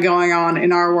kind of going on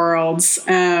in our worlds.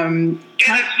 And it's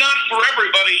not for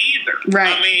everybody either.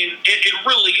 Right. I mean, it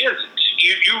really isn't.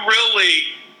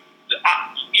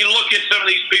 You look at some of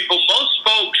these people, most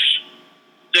folks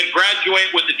that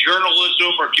graduate with a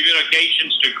journalism or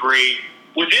communications degree,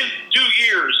 within 2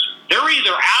 years, they're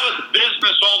either out of the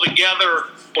business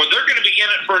altogether or they're going to be in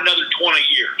it for another 20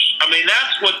 years. I mean,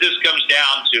 that's what this comes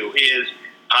down to is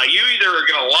you either are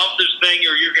going to love this thing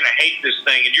or you're going to hate this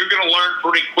thing, and you're going to learn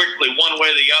pretty quickly one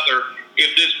way or the other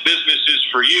if this business is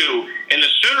for you. And the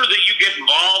sooner that you get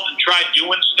involved and try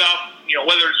doing stuff,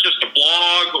 whether it's just a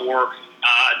blog or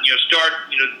start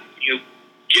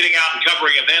getting out and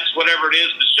covering events, whatever it is,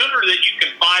 the sooner that you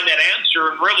can find that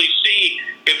answer and really see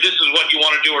if this is what you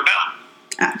want to do or not.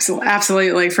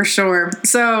 Absolutely, for sure.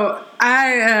 So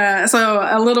so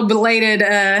a little belated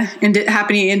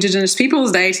Happy Indigenous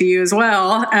Peoples Day to you as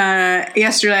well.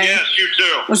 Yesterday, yes, you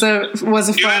too. Was a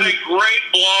you fun. had a great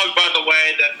blog, by the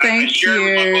way, that I shared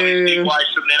with my buddy Steve Weiss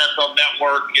from the NFL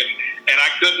Network, and I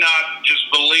could not just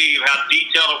believe how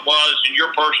detailed it was in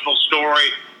your personal story.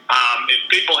 If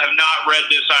people have not read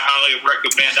this, I highly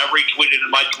recommend. I retweeted it in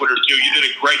my Twitter too. You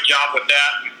did a great job with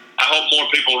that. I hope more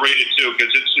people read it too,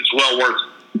 because it's well worth it.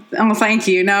 Oh, thank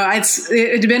you. No, it's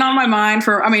been on my mind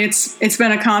for. I mean, it's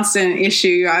been a constant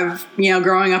issue. I've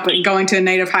growing up going to a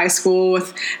Native high school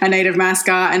with a Native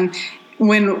mascot, and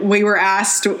when we were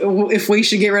asked if we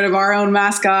should get rid of our own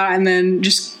mascot, and then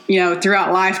just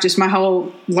throughout life, just my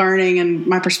whole learning and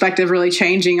my perspective really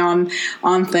changing on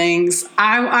things.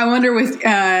 I wonder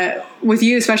with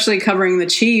you, especially covering the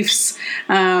Chiefs,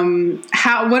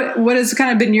 what has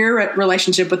kind of been your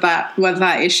relationship with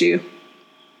that issue?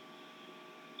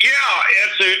 Yeah,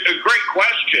 it's a great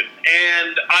question,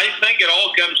 and I think it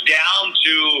all comes down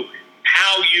to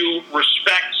how you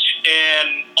respect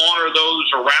and honor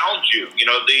those around you.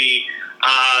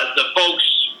 The folks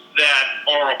that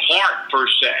are apart, per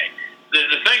se.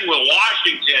 The thing with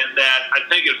Washington that I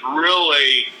think has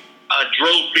really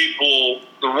drove people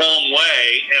the wrong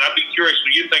way, and I'd be curious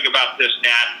what you think about this,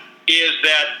 Nat, is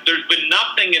that there's been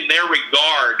nothing in their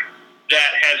regard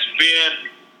that has been,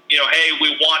 hey,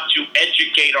 we want to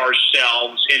educate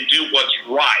ourselves and do what's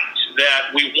right,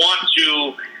 that we want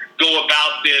to go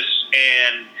about this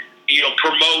and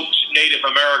promote Native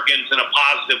Americans in a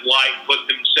positive light, put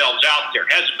themselves out there.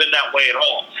 It hasn't been that way at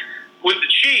all. With the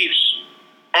Chiefs,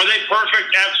 are they perfect?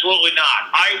 Absolutely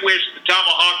not. I wish the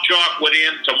Tomahawk Chalk would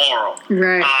end tomorrow.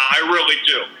 Right. I really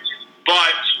do.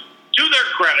 But to their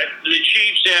credit, the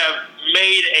Chiefs have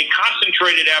made a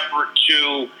concentrated effort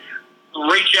to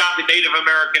reach out to Native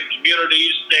American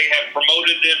communities. They have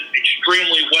promoted them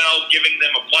extremely well, giving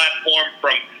them a platform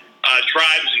from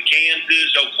tribes in Kansas,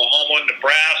 Oklahoma,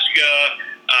 Nebraska,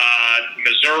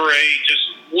 Missouri, just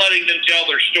letting them tell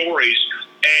their stories.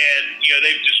 And,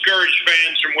 they've discouraged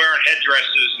fans from wearing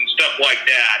headdresses and stuff like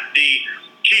that. The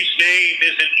Chiefs' name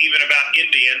isn't even about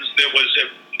Indians.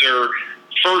 Their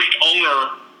first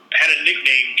owner had a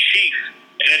nickname, Chief,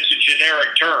 and it's a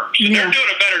generic term. So they're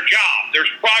doing a better job. There's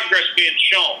progress being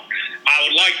shown. I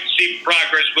would like to see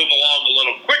progress move along a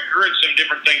little quicker and some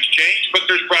different things change, but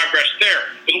there's progress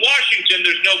there. With Washington,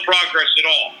 there's no progress at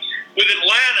all. With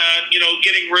Atlanta,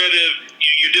 getting rid of,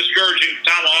 you're discouraging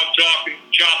Tomahawk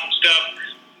Chop and stuff,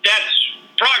 that's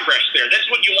progress there. That's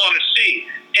what you want to see.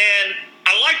 And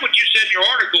I like what you said in your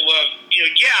article of,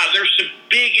 there's some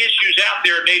big issues out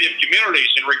there in Native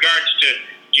communities in regards to,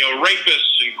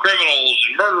 rapists and criminals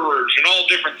and murderers and all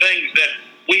different things that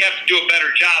we have to do a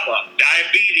better job of.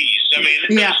 Diabetes. I mean,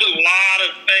 there's a lot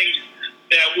of things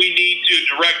that we need to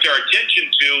direct our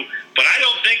attention to, but I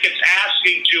don't think it's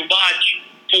asking too much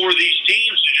for these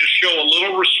teams to just show a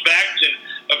little respect and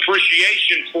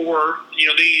appreciation for,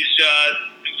 these,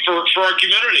 for our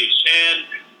communities and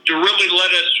to really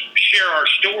let us share our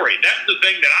story. That's the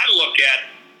thing that I look at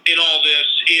in all this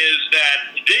is that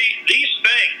these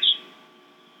things,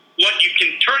 what you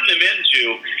can turn them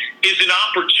into is an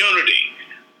opportunity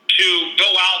to go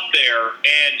out there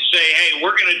and say, hey,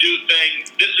 we're going to do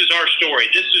things. This is our story.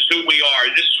 This is who we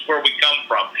are. This is where we come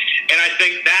from. And I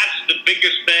think that's the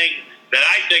biggest thing that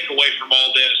I take away from all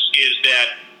this is that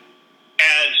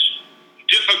as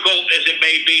difficult as it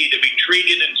may be to be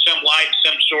treated in some light,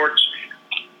 some sorts,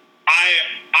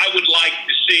 I would like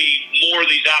to see more of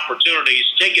these opportunities,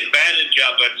 take advantage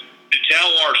of it, to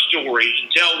tell our stories and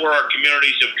tell where our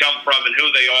communities have come from and who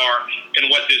they are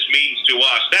and what this means to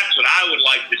us. That's what I would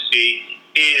like to see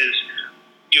is,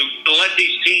 let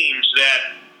these teams that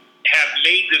have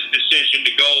made this decision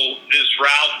to go this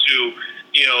route to,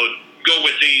 go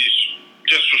with these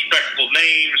disrespectful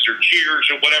names or cheers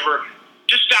or whatever,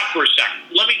 just stop for a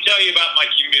second. Let me tell you about my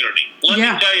community. Let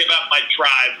me tell you about my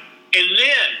tribe. And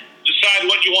then decide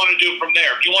what you want to do from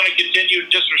there. If you want to continue to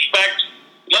disrespect,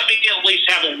 let me at least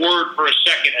have a word for a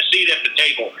second, a seat at the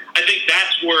table. I think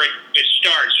that's where it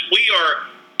starts. We are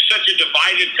such a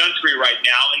divided country right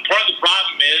now, and part of the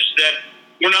problem is that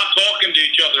we're not talking to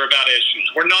each other about issues.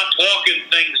 We're not talking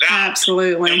things out.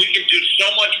 Absolutely. And we can do so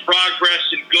much progress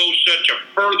and go such a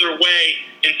further way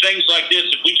in things like this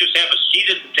if we just have a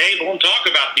seat at the table and talk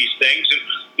about these things and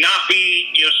not be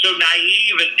so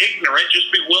naive and ignorant,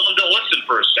 just be willing to listen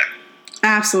for a second.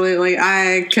 Absolutely.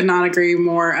 I could not agree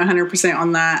more 100%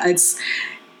 on that.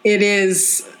 It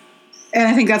is and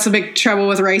I think that's a big trouble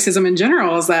with racism in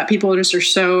general, is that people just are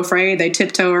so afraid. They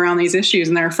tiptoe around these issues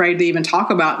and they're afraid to even talk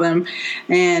about them.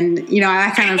 And, you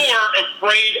know, people are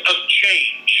afraid of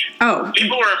change. Oh.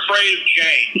 People are afraid of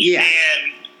change. Yeah.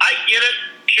 And I get it.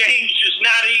 Change is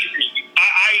not easy.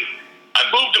 I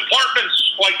moved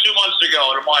apartments like 2 months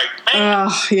ago, and I'm like, man,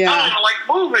 I don't like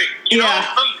moving. You know what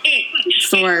I mean? It's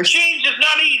the worst. Change is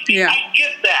not easy. Yeah. I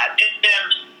get that.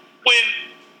 And when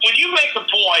you make the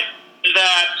point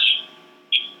that,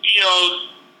 you know,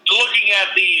 looking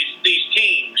at these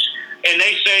teams, and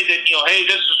they say that, you know, hey,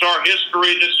 this is our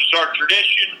history, this is our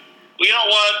tradition. Well, you know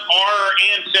what? Our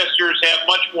ancestors have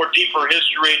much more deeper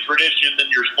history and tradition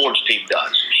than your sports team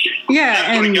does. Yeah,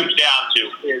 that's what it comes down to.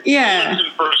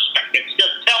 Listen for a second.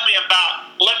 Just tell me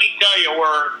let me tell you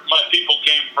where my people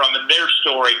came from and their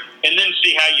story, and then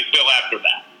see how you feel after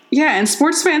that. Yeah, and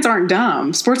sports fans aren't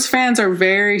dumb. Sports fans are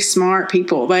very smart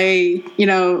people. They, you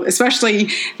know, especially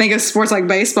think of sports like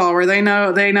baseball, where they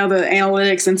know the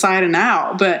analytics inside and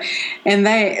out. And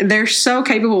they're so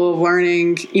capable of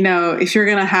learning. You know, if you're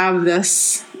going to have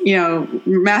this, you know,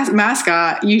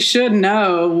 mascot, you should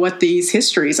know what these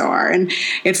histories are, and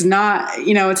it's not,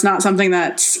 you know, it's not something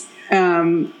that's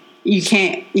you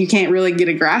can't really get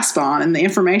a grasp on, and the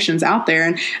information's out there.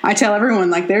 And I tell everyone,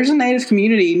 like, there's a Native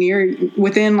community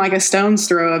within like a stone's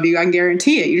throw of you. I can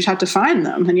guarantee it. You just have to find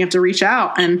them, and you have to reach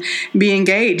out and be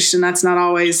engaged. And that's not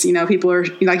always, you know, people are,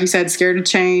 like you said, scared to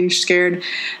change, scared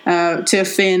to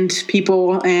offend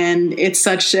people. And it's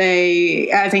I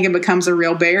think it becomes a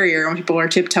real barrier when people are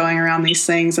tiptoeing around these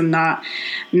things and not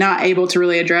able to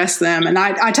really address them. And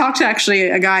I talked to actually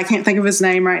a guy, I can't think of his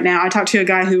name right now. I talked to a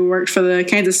guy who worked for the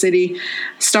Kansas City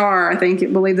Star, I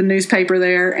believe the newspaper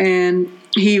there, and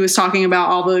he was talking about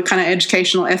all the kind of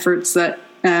educational efforts that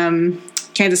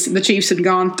the Chiefs had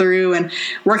gone through, and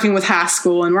working with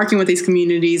Haskell and working with these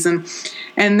communities,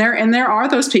 and there are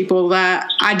those people that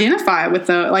identify with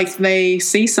they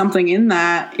see something in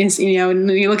that. Is, you know, and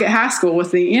you look at Haskell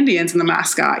with the Indians and the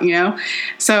mascot, you know,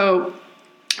 so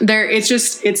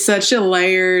it's such a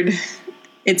layered.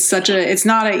 It's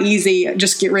not an easy,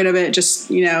 just get rid of it. Just,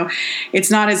 you know,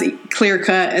 it's not as clear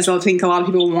cut as I think a lot of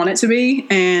people want it to be.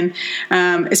 And,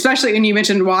 especially when you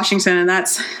mentioned Washington, and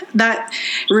that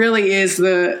really is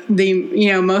the,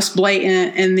 you know, most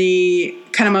blatant and the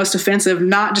kind of most offensive,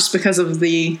 not just because of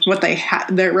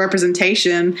their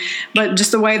representation, but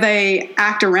just the way they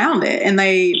act around it. And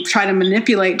they try to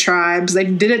manipulate tribes. They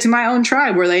did it to my own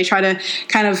tribe, where they try to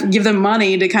kind of give them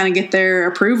money to kind of get their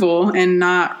approval, and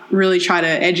not really try to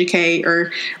educate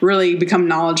or really become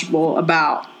knowledgeable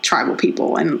about tribal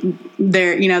people. And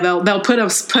they're, you know, they'll put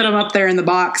them up there in the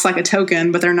box like a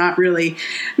token, but they're not really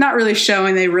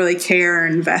showing they really care or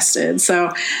invested.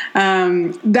 So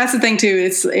that's the thing too.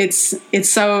 It's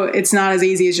not as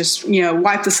easy as just, you know,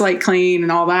 wipe the slate clean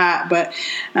and all that. But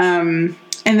and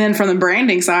then from the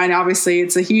branding side, obviously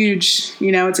it's a huge,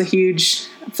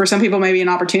 for some people maybe an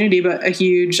opportunity, but a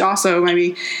huge also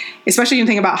maybe, especially when you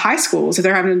think about high schools, if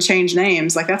they're having to change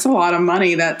names, like that's a lot of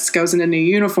money that goes into new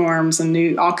uniforms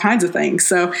and all kinds of things.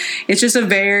 So it's just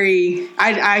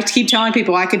I keep telling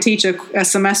people I could teach a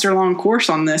semester long course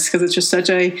on this, because it's just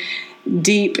such a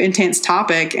deep, intense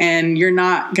topic, and you're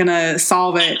not going to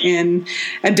solve it in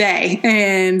a day.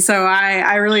 And so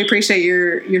I really appreciate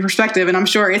your perspective. And I'm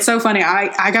sure it's so funny.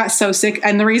 I got so sick.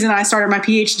 And the reason I started my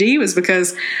PhD was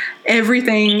because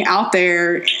everything out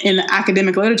there in the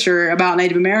academic literature about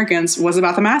Native Americans was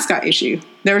about the mascot issue.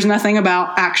 There was nothing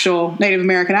about actual Native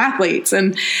American athletes.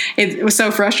 And it was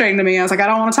so frustrating to me. I was like, I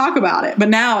don't want to talk about it. But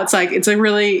now it's like, it's a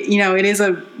really, you know, it is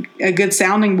a good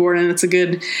sounding board, and it's a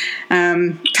good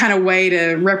kind of way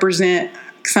to represent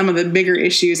some of the bigger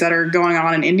issues that are going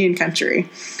on in Indian country.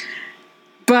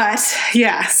 But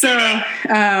yeah, so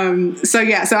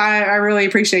I really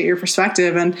appreciate your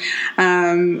perspective, and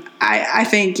I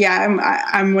think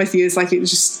I'm with you. It's like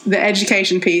it's just the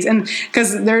education piece, and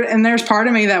there's part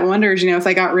of me that wonders, you know, if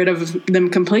they got rid of them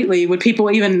completely, would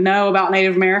people even know about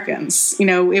Native Americans? You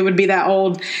know, it would be that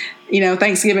old, you know,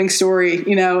 Thanksgiving story.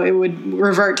 You know, it would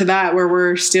revert to that, where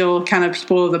we're still kind of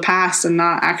people of the past and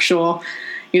not actual,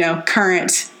 you know,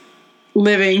 current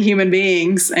living human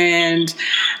beings. And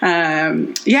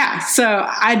so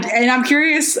I'm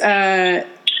curious,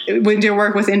 when you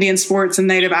work with Indian sports and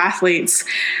Native athletes,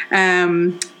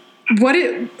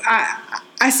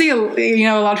 I see, you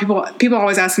know, a lot of people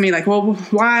always ask me, like, well,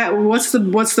 why, what's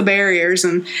the barriers?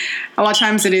 And a lot of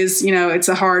times it is, you know, it's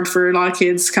hard for a lot of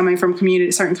kids coming from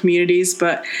certain communities,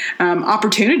 but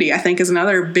opportunity, I think, is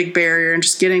another big barrier, and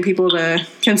just getting people to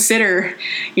consider,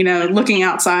 you know, looking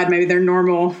outside maybe their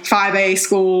normal 5A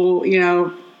school,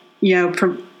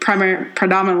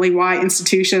 predominantly white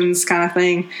institutions kind of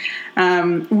thing.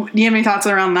 Do you have any thoughts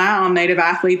around that on Native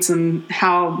athletes and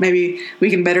how maybe we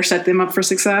can better set them up for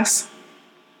success?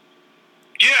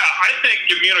 Yeah, I think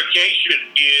communication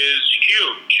is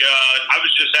huge. I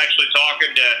was just actually talking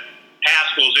to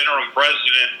Haskell's interim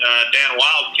president, Dan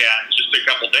Wildcat, just a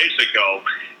couple days ago,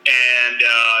 and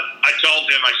I told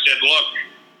him, I said, look,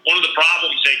 one of the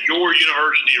problems at your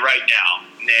university right now,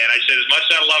 and I said, as much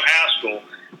as I love Haskell,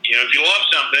 if you love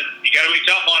something, you got to be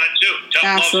tough on it too.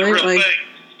 Tough love's a real thing.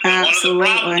 And one of the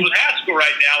problems with Haskell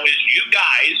right now is you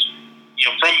guys,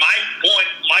 from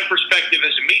my perspective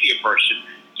as a media person,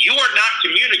 you are not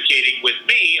communicating with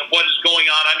me of what is going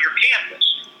on your campus.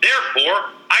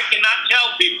 Therefore, I cannot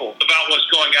tell people about what's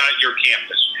going on at your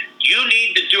campus. You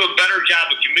need to do a better job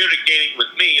of communicating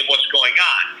with me of what's going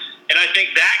on. And I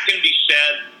think that can be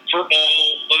said for all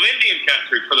of Indian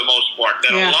country for the most part.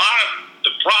 That a lot of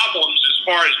the problems as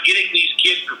far as getting these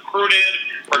kids recruited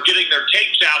or getting their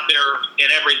tapes out there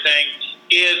and everything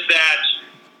is that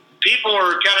people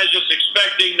are kind of just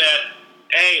expecting that,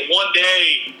 hey, one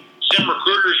day some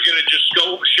recruiter is going to just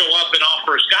show up and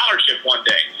offer a scholarship one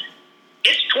day.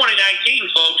 It's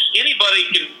 2019, folks. Anybody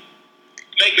can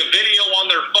make a video on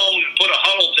their phone and put a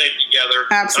huddle tape together.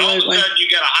 Absolutely. And all of a sudden, you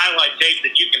got a highlight tape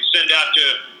that you can send out to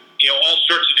all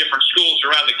sorts of different schools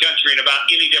around the country and about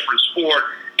any different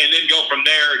sport, and then go from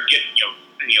there and get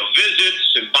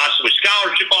visits and possibly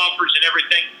scholarship offers and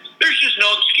everything. There's just no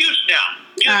excuse now.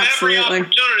 You have every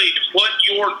opportunity to put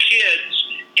your kids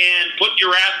and put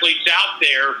your athletes out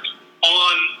there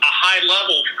on a high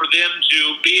level for them to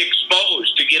be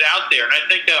exposed, to get out there. And I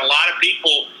think that a lot of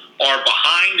people are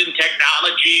behind in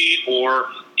technology, or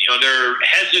they're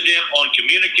hesitant on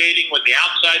communicating with the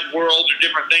outside world or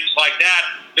different things like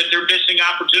that they're missing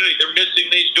opportunity. They're missing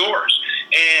these doors.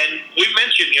 And we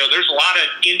mentioned, there's a lot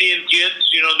of Indian kids,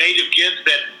 Native kids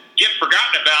that get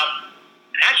forgotten about.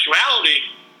 In actuality,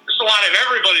 there's a lot of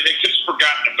everybody that gets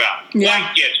forgotten about. Yeah.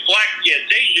 White kids, black kids,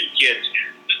 Asian kids.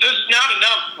 There's not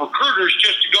enough recruiters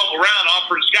just to go around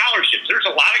offering scholarships. There's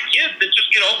a lot of kids that just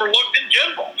get overlooked in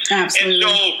general. Absolutely. And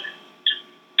so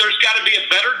there's got to be a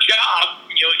better job,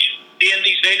 in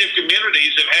these Native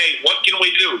communities of, hey, what can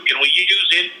we do? Can we use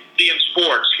Indian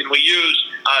sports? Can we use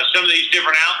some of these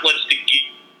different outlets to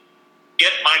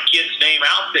get my kid's name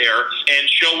out there and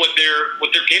show what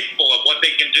they're capable of, what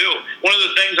they can do? One of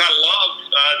the things I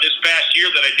loved this past year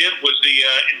that I did was the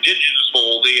Indigenous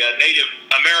Bowl, the Native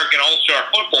American All-Star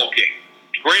Football Game.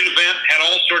 Great event, had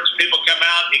all sorts of people come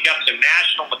out. It got some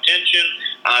national attention.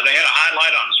 They had a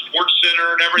highlight on Sports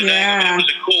Center and everything. Yeah. I mean, it was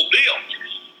a cool deal.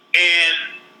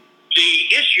 And the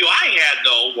issue I had,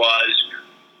 though, was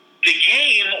the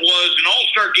game was an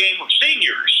all-star game of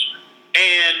seniors.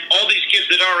 And all these kids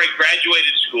had already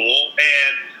graduated school,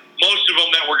 and most of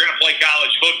them that were going to play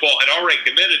college football had already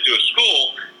committed to a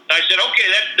school. And I said, okay,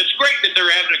 that's great that they're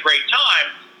having a great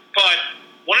time, but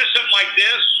when it's something like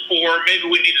this, or maybe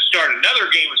we need to start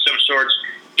another game of some sorts,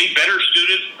 be better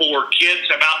suited for kids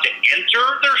about to enter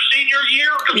their senior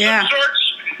year of some sorts.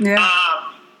 Yeah.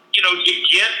 You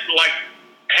get like,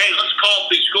 hey, let's call up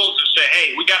these schools and say, hey,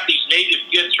 we got these Native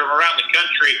kids from around the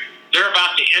country. They're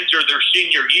about to enter their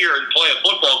senior year and play a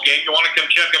football game. You want to come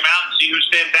check them out and see who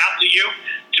stands out to you?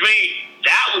 To me,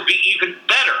 that would be even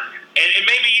better. And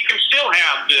maybe you can still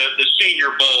have the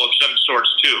senior bowl of some sorts,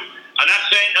 too. I'm not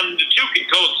saying the two can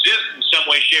coexist in some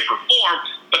way, shape, or form,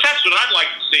 but that's what I'd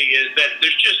like to see, is that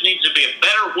there just needs to be a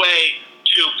better way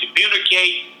to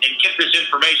communicate and get this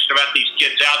information about these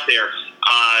kids out there.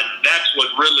 That's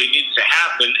what really needs to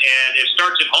happen, and it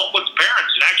starts at home with the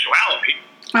parents in actuality.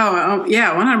 Oh,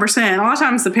 yeah, 100%. A lot of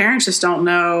times the parents just don't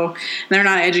know. They're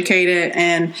not educated.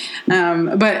 And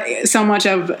but so much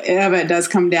of it does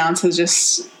come down to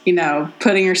just,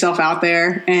 putting yourself out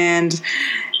there. And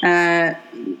you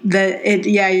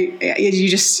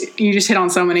just hit on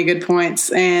so many good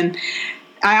points. And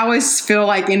I always feel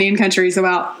like Indian country is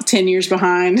about 10 years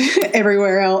behind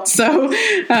everywhere else. So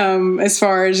as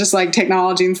far as just like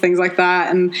technology and things like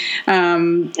that. And we're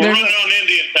running on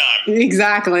Indian time.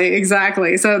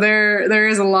 Exactly. So there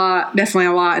is definitely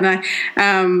a lot.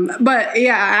 And but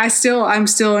yeah, I'm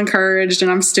still encouraged,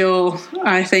 and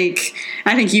I think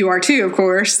you are too, of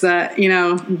course, that,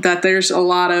 that there's a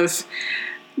lot of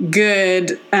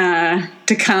good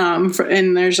to come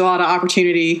and there's a lot of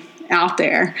opportunity out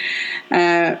there.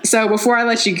 So before I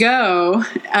let you go,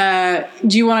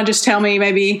 do you want to just tell me,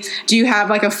 maybe, do you have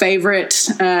like a favorite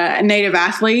Native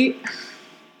athlete?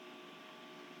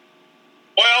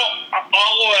 Well,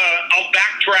 I'll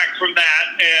backtrack from that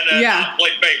and not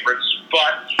play favorites,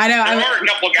 but I know there are a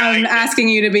couple of guys. I'm asking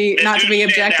you to be not to be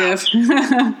objective.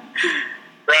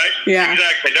 There Right? Yeah.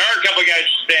 Exactly. There are a couple of guys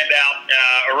who stand out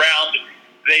around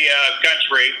the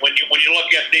country. When you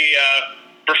look at the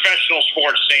professional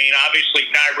sports scene,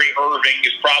 obviously Kyrie Irving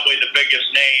is probably the biggest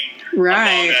name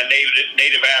among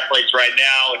native athletes right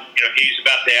now. And, he's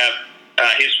about to have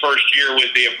his first year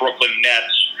with the Brooklyn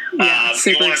Nets. Yeah,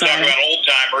 you want to talk about old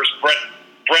timers?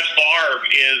 Brett Favre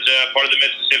is part of the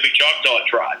Mississippi Choctaw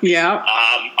tribe. Yeah.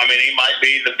 He might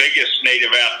be the biggest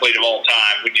native athlete of all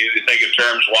time when you think of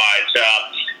terms-wise.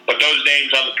 But those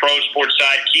names on the pro sports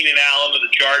side, Keenan Allen of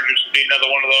the Chargers would be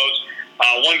another one of those.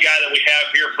 One guy that we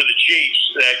have here for the Chiefs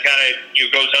that kind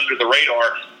of goes under the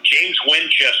radar, James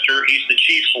Winchester. He's the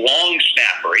Chiefs' long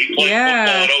snapper. He played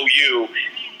football at OU.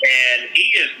 And he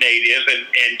is native,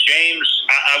 and James,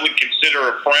 I would consider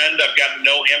a friend. I've gotten to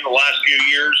know him the last few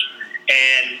years,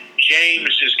 and James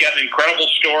has got an incredible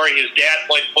story. His dad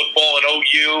played football at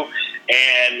OU,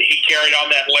 and he carried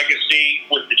on that legacy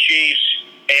with the Chiefs.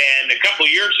 And a couple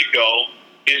of years ago,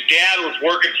 his dad was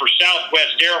working for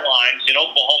Southwest Airlines in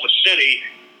Oklahoma City,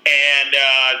 and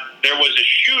there was a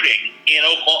shooting in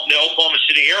the Oklahoma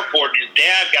City airport, and his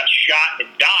dad got shot and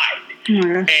died.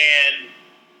 Mm-hmm. And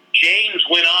James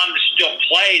went on to still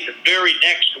play the very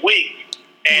next week.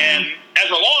 And as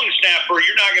a long snapper,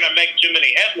 you're not going to make too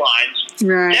many headlines.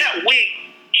 Right. That week,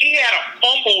 he had a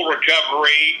fumble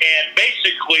recovery and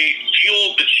basically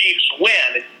fueled the Chiefs'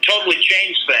 win. It totally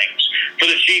changed things for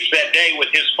the Chiefs that day with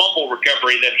his fumble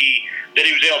recovery that he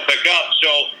was able to pick up.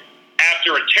 So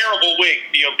after a terrible week,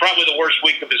 probably the worst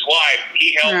week of his life,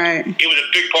 he helped. Right. It was a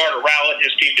big part of rallying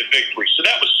his team to victory. So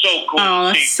that was so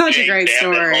cool to see such James a great to have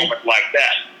story. that moment like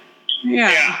that.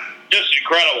 Yeah, just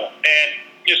incredible. And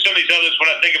some of these others, when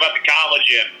I think about the college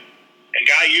and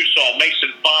guy you saw,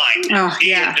 Mason Fine,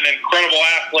 he is an incredible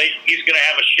athlete. He's going to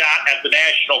have a shot at the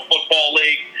National Football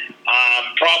League.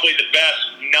 Probably the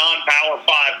best non-Power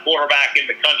 5 quarterback in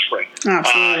the country.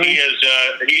 Absolutely.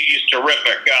 He's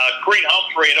terrific. Creed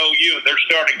Humphrey at OU, their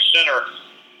starting center.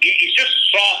 He's just a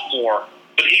sophomore,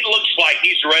 but he looks like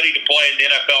he's ready to play in the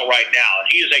NFL right now. And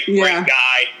he is a great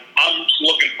guy. I'm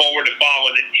looking forward to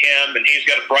following him, and he's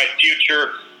got a bright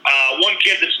future. One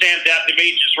kid that stands out to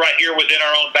me just right here within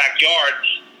our own backyard,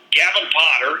 Gavin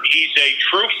Potter. He's a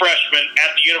true freshman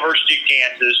at the University of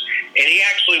Kansas, and he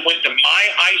actually went to my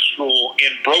high school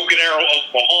in Broken Arrow,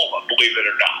 Oklahoma, believe it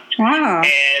or not. Wow.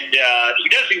 And he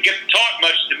doesn't get to talk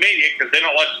much to the media because they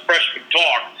don't let the freshmen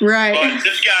talk. Right. But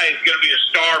this guy is going to be a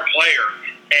star player,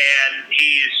 and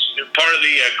he's part of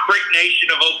the Creek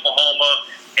Nation of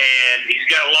Oklahoma. And he's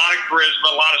got a lot of charisma,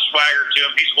 a lot of swagger to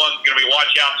him. He's one going to be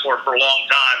watched out for a long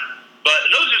time. But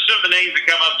those are some of the names that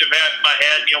come up to my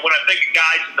head. When I think of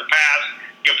guys in the past,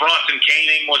 Bronson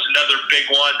Koenig was another big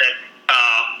one that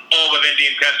all of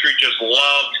Indian country just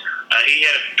loved. He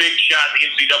had a big shot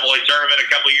in the NCAA tournament a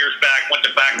couple of years back, went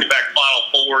to back-to-back Final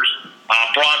Fours.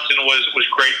 Bronson was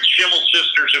great. The Schimmel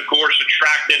sisters, of course,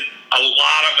 attracted a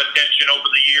lot of attention over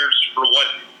the years for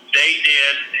what they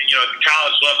did, at the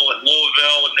college level at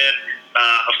Louisville, and then,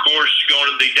 of course, going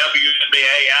to the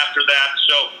WNBA after that.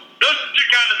 So those are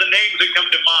kind of the names that come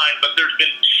to mind, but there's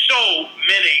been so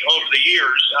many over the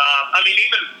years. I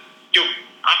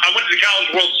went to the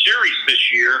College World Series this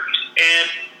year, and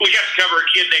we got to cover a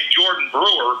kid named Jordan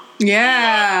Brewer.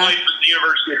 Yeah. Who played for the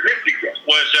University of Michigan,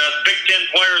 was Big Ten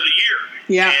Player of the Year.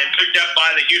 Yeah. And picked up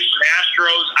by the Houston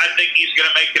Astros. I think he's going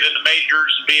to make it in the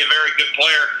majors and be a very good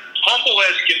player. Humble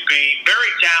as can be,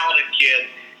 very talented kid,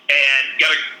 and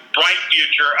got a bright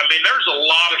future. There's a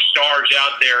lot of stars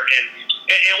out there, and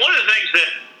one of the things that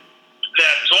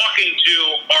talking to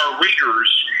our readers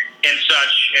and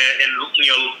such, and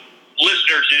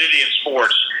listeners in Indian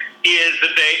sports, is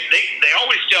that they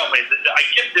always tell me that I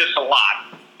get this a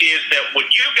lot. Is that what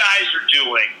you guys are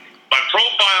doing by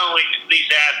profiling these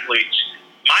athletes?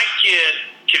 My kid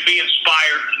can be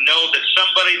inspired to know that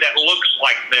somebody that looks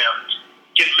like them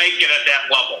can make it at that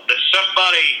level. That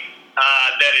somebody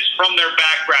that is from their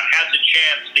background has a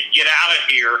chance to get out of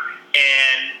here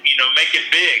and make it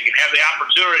big and have the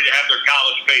opportunity to have their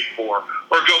college paid for,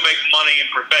 or go make money in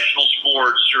professional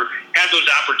sports, or have those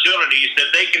opportunities that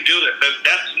they can do that.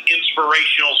 That's an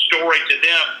inspirational story to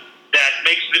them that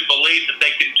makes them believe that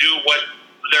they can do what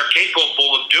they're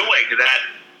capable of doing. That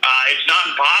it's not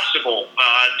impossible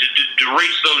to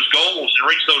reach those goals and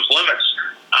reach those limits.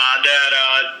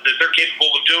 That they're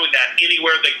capable of doing that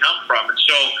anywhere they come from. And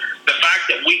so the fact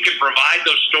that we can provide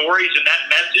those stories and that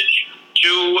message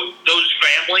to those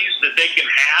families, that they can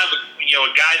have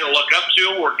a guy to look up to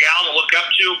or gal to look up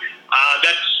to,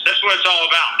 that's what it's all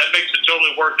about. That makes it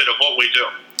totally worth it of what we do.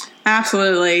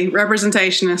 Absolutely.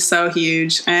 Representation is so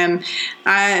huge. And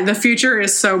the future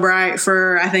is so bright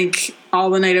for, I think, all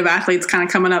the Native athletes kind of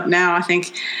coming up now. I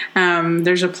think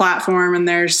there's a platform and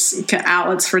there's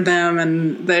outlets for them,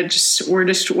 and we're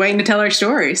just waiting to tell our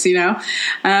stories, you know?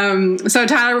 So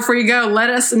Tyler, before you go, let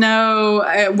us know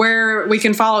where we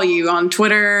can follow you on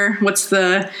Twitter. What's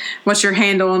your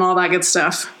handle and all that good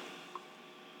stuff?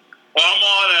 Well, I'm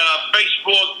on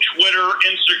Facebook, Twitter,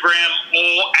 Instagram,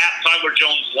 all at Tyler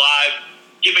Jones Live.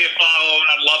 Give me a follow, and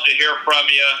I'd love to hear from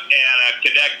you and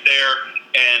connect there.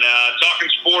 And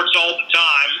talking sports all the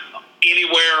time,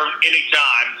 anywhere,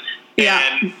 anytime. Yeah.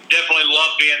 And definitely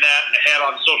love being ahead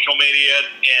on social media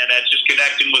and just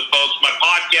connecting with folks. My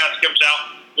podcast comes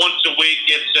out once a week.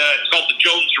 It's called The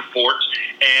Jones Report.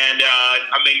 And,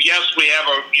 yes, we have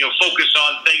a focus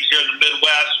on things here in the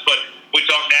Midwest, but we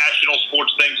talk national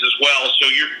sports things as well, so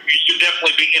you should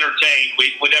definitely be entertained.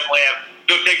 We definitely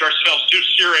don't take ourselves too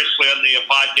seriously on the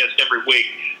podcast every week.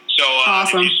 So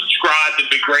awesome. If you subscribe,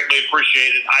 it'd be greatly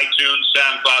appreciated. iTunes,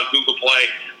 SoundCloud, Google Play,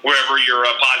 wherever your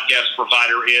podcast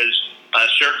provider is.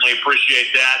 Certainly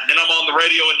appreciate that. And then I'm on the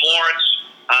radio in Lawrence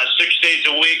 6 days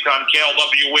a week on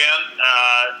KLWN,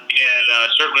 and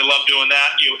certainly love doing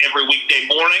that every weekday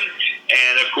morning.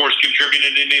 And, of course,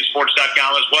 contributing to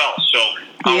IndianSports.com as well. So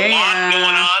a lot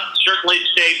going on. Certainly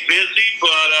stay busy,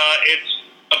 but it's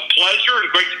a pleasure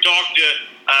and great to talk to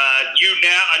you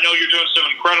now. I know you're doing some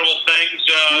incredible things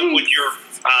with your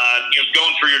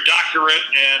going through your doctorate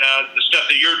and the stuff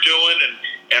that you're doing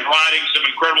and writing some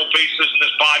incredible pieces in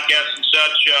this podcast and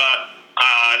such.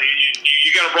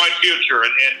 You got a bright future,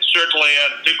 and certainly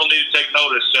people need to take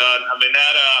notice.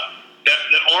 That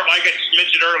like I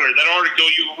mentioned earlier, that article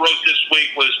you wrote this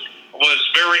week was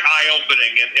very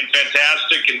eye-opening and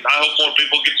fantastic, and I hope more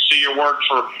people get to see your work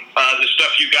for the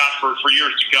stuff you got for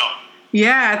years to come.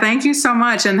 Yeah, thank you so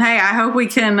much. And hey, I hope we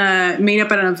can meet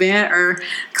up at an event or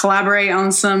collaborate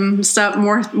on some stuff,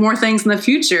 more things in the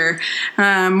future,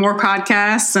 more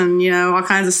podcasts, and all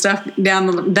kinds of stuff down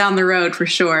the road for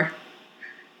sure.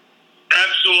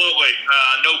 Absolutely,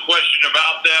 no question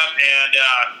about that. And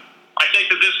I think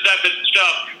that this type of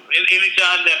stuff,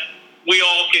 anytime that we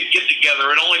all can get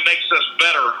together, it only makes us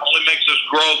better, only makes us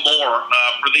grow more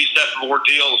for these type of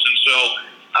ordeals. And so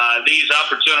these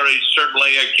opportunities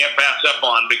certainly can't pass up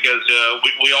on because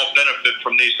we all benefit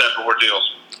from these type of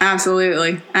ordeals.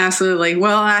 Absolutely. Absolutely.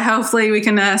 Well, hopefully we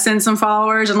can send some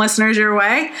followers and listeners your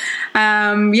way.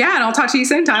 And I'll talk to you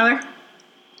soon, Tyler.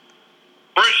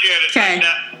 Appreciate it. Okay.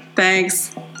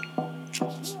 Thanks.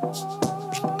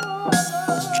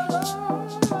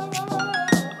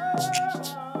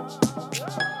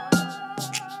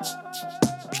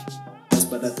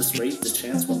 But at this rate, the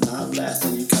chance will not last.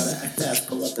 And you gotta act fast,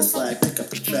 pull up the slack, pick up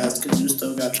the trash, cause you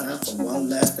still got time for one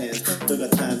last dance. Still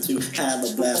got time to have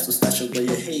a blast, so slash away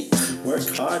your hate. Work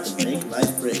hard to make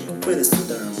life great. Quit it,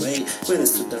 sit there and wait. Quit it,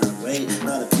 sit there and wait.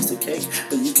 Not a piece of cake,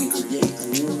 but you can create a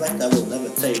new life that will never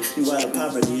take you out of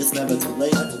poverty. It's never too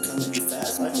late. Life will come at you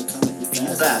fast. Life will come at you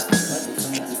fast. Life will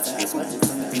come at you fast. Life will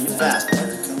come at you fast.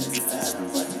 Life will come at you fast.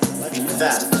 Life will come at you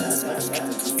fast. Life will come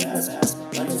at you fast. Life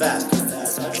will come at you fast.